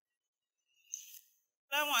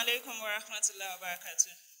 Assalamu alaikum wa rahmatullahi wa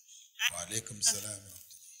barakatuh. Wa alaikum salam.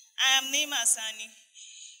 I am Nima Sani.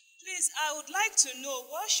 Please, I would like to know,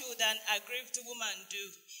 what should an aggrieved woman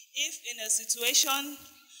do if in a situation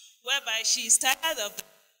whereby she is tired of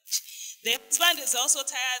the husband is also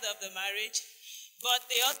tired of the marriage, but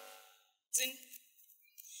the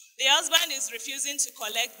husband is refusing to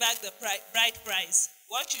collect back the bride price?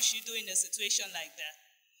 What should she do in a situation like that?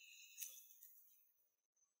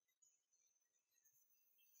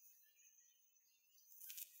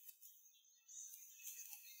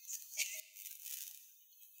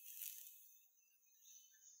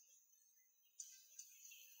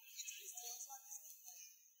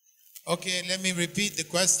 Okay, let me repeat the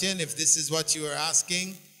question if this is what you are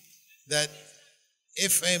asking. That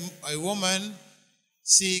if a woman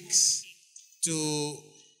seeks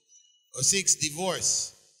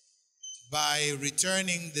divorce by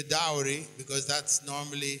returning the dowry, because that's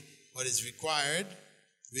normally what is required,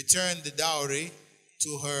 return the dowry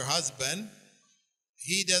to her husband,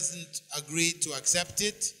 he doesn't agree to accept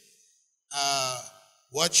it,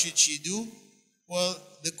 what should she do? Well,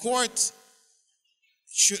 the court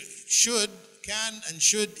can and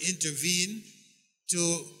should intervene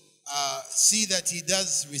to see that he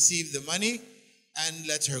does receive the money and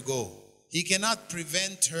let her go. He cannot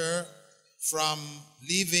prevent her from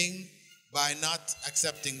leaving by not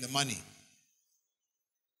accepting the money.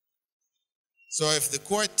 So if the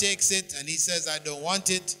court takes it and he says, I don't want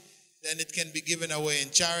it, then it can be given away in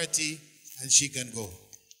charity and she can go.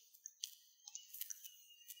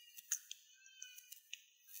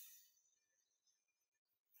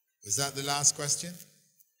 Was that the last question?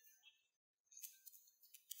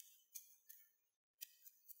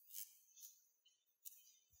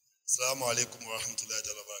 Assalamu alaikum wa rahmatullahi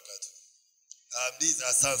wa barakatuh. This is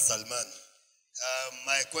Hassan Salman.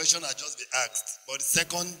 My question has just been asked, but the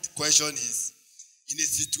second question is, in a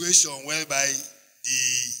situation whereby the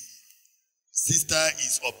sister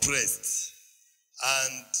is oppressed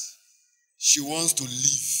and she wants to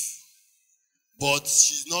leave, but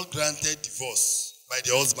she's not granted divorce by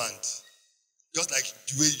the husband, just like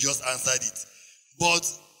the way you just answered it. But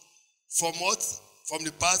from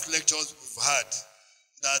the past lectures we've had,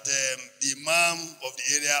 that the imam of the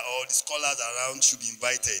area or the scholars around should be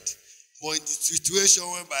invited. But in the situation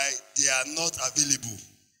whereby they are not available,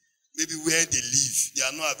 maybe where they live, they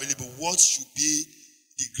are not available, what should be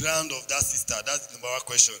the ground of that sister? That's the number one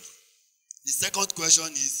question. The second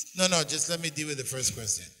question is... No, just let me deal with the first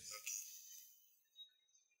question.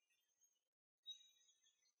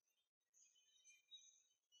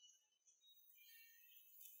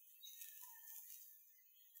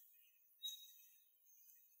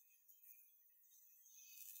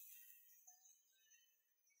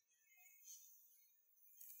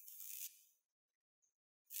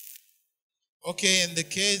 Okay, in the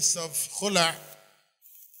case of khula,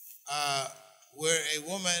 where a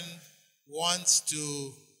woman wants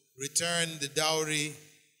to return the dowry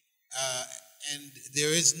and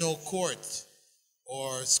there is no court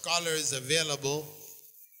or scholars available,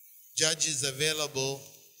 judges available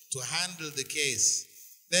to handle the case,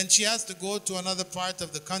 then she has to go to another part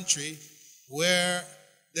of the country where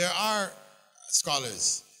there are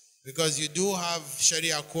scholars. Because you do have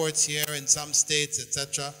Sharia courts here in some states,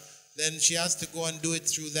 etc., then she has to go and do it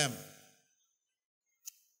through them.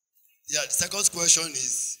 Yeah, the second question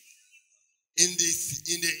is, in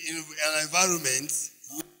an environment,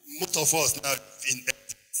 most of us now in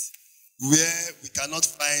where we cannot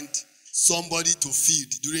find somebody to feed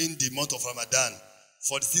during the month of Ramadan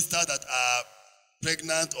for the sisters that are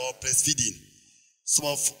pregnant or breastfeeding. Some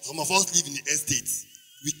of us live in the estates.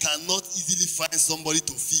 We cannot easily find somebody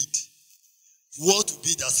to feed. What would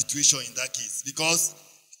be the situation in that case? Because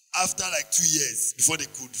after like 2 years before they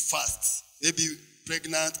could fast, maybe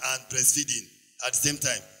pregnant and breastfeeding at the same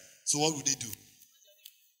time. So what would they do?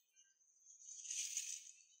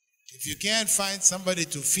 If you can't find somebody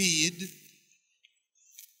to feed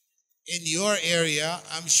in your area,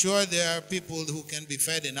 I'm sure there are people who can be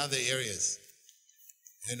fed in other areas.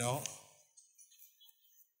 You know?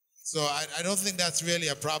 So I don't think that's really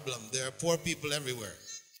a problem. There are poor people everywhere.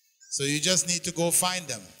 So you just need to go find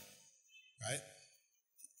them. Right?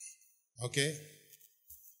 Okay?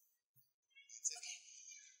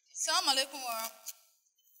 Assalamu alaikum.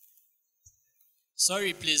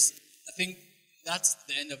 Sorry, please. I think that's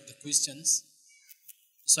the end of the questions.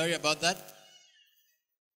 Sorry about that.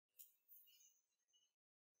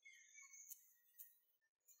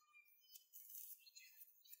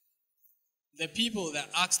 The people that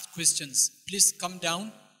asked questions, please come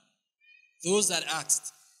down. Those that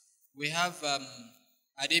asked, we have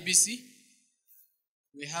Adebisi,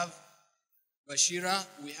 we have Bashira,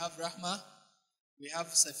 we have Rahma, we have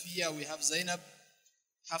Safiya, we have Zainab,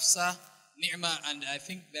 Hafsa, Ni'ma, and I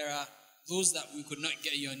think there are those that we could not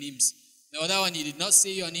get your names. The other one, you did not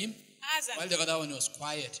say your name, while the other one was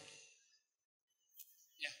quiet.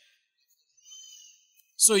 Yeah.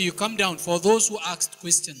 So you come down for those who asked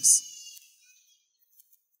questions.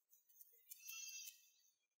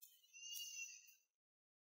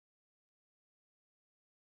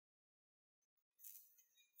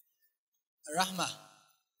 Rahma.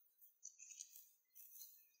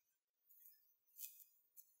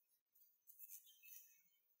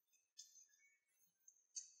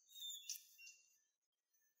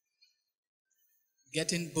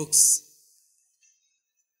 Getting books.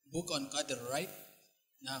 Book on Qadr, right?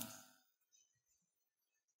 Now.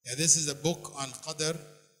 Yeah, this is a book on Qadr,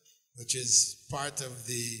 which is part of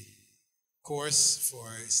the course for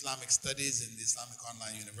Islamic studies in the Islamic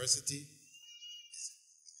Online University.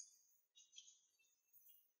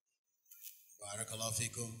 Barakallahu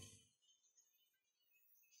fikum.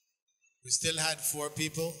 We still had 4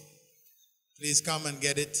 people. Please come and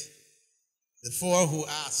get it. The 4 who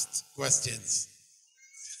asked questions.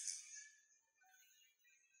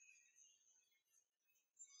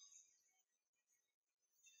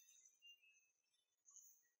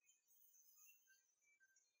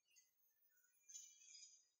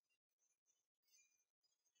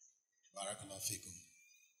 Barakallahu fikum.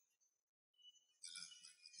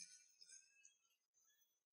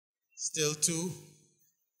 Still 2.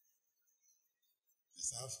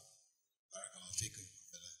 Myself. Barakallahu fikum.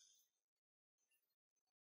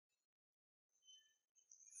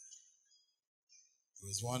 There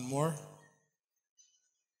was 1 more.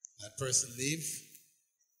 That person leave.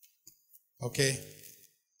 Okay.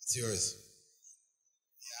 It's yours.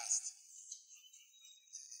 He asked.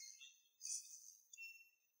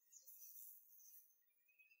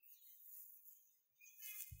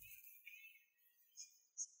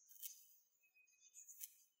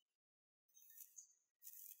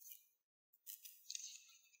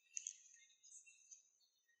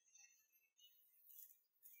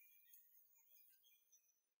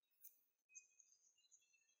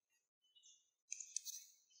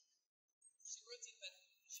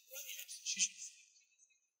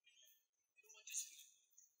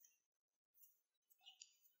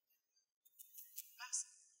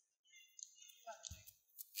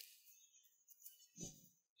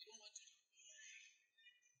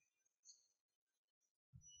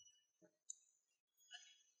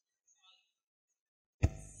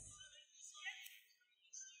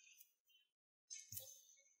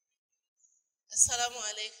 Assalamu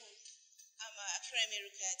alaikum. I'm Akremi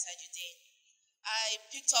Rukai Tajuddin. I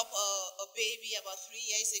picked up a baby about 3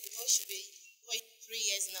 years ago. Should be quite 3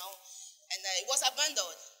 years now. And it was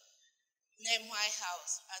abandoned near my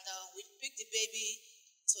house. And we picked the baby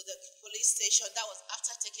to the police station. That was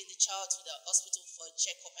after taking the child to the hospital for a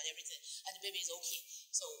checkup and everything. And the baby is okay.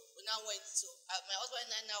 So we now went to, my husband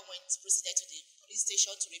and I now proceeded to the police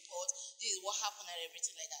station to report this is what happened and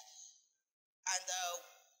everything like that. And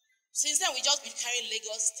since then, we just been carrying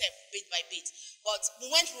legal step bit by bit. But we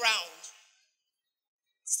went round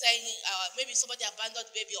saying maybe somebody abandoned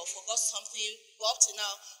the baby or forgot something. But up to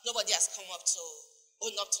now, nobody has come up to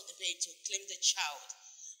own up to the baby to claim the child.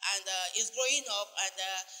 And he's growing up, and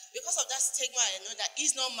because of that stigma, I know that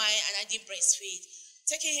he's not mine and I didn't breastfeed.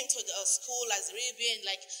 Taking him to the school has really been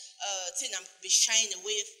like a thing I'm been shying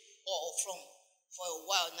away from for a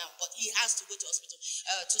while now, but he has to go to hospital,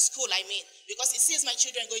 to school, I mean, because he sees my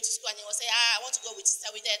children going to school and he will say, I want to go with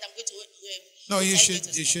sister with that, I'm going to No, you should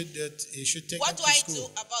take What him do to I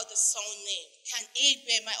school. do about the son name? Can he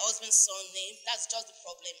bear my husband's son name? That's just the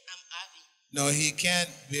problem I'm having. No, he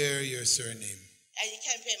can't bear your surname. And he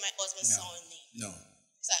can't bear my husband's son name. No.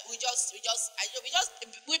 So we birthed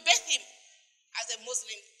him as a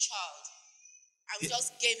Muslim child, and we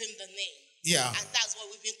just gave him the name. Yeah. And that's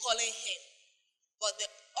what we've been calling him. But the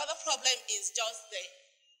other problem is just the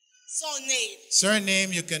surname.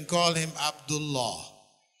 Surname, you can call him Abdullah.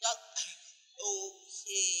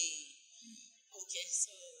 Okay,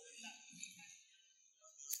 so.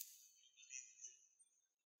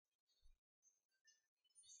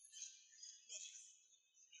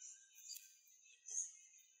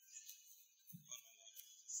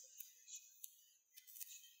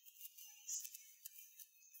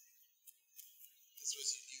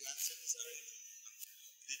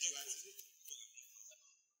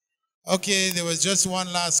 Okay, there was just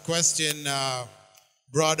one last question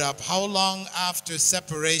brought up. How long after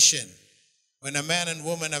separation, when a man and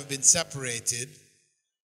woman have been separated,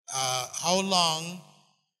 how long,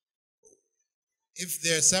 if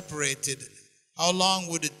they're separated, how long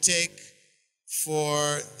would it take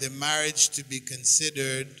for the marriage to be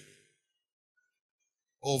considered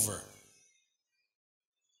over?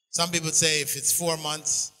 Some people say if it's 4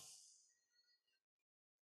 months,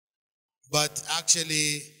 but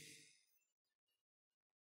actually,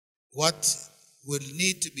 what will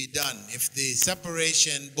need to be done, if the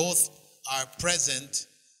separation both are present,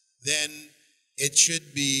 then it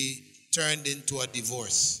should be turned into a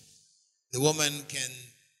divorce. The woman can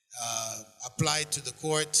apply to the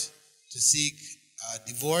court to seek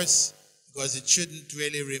divorce because it shouldn't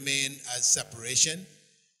really remain as separation.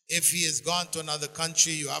 If he has gone to another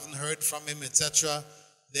country, you haven't heard from him, etc.,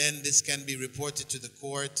 then this can be reported to the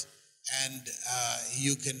court and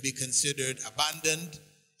you can be considered abandoned.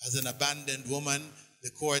 As an abandoned woman, the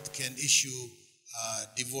court can issue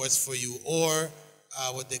divorce for you or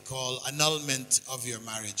what they call annulment of your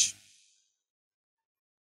marriage.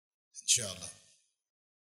 Inshallah.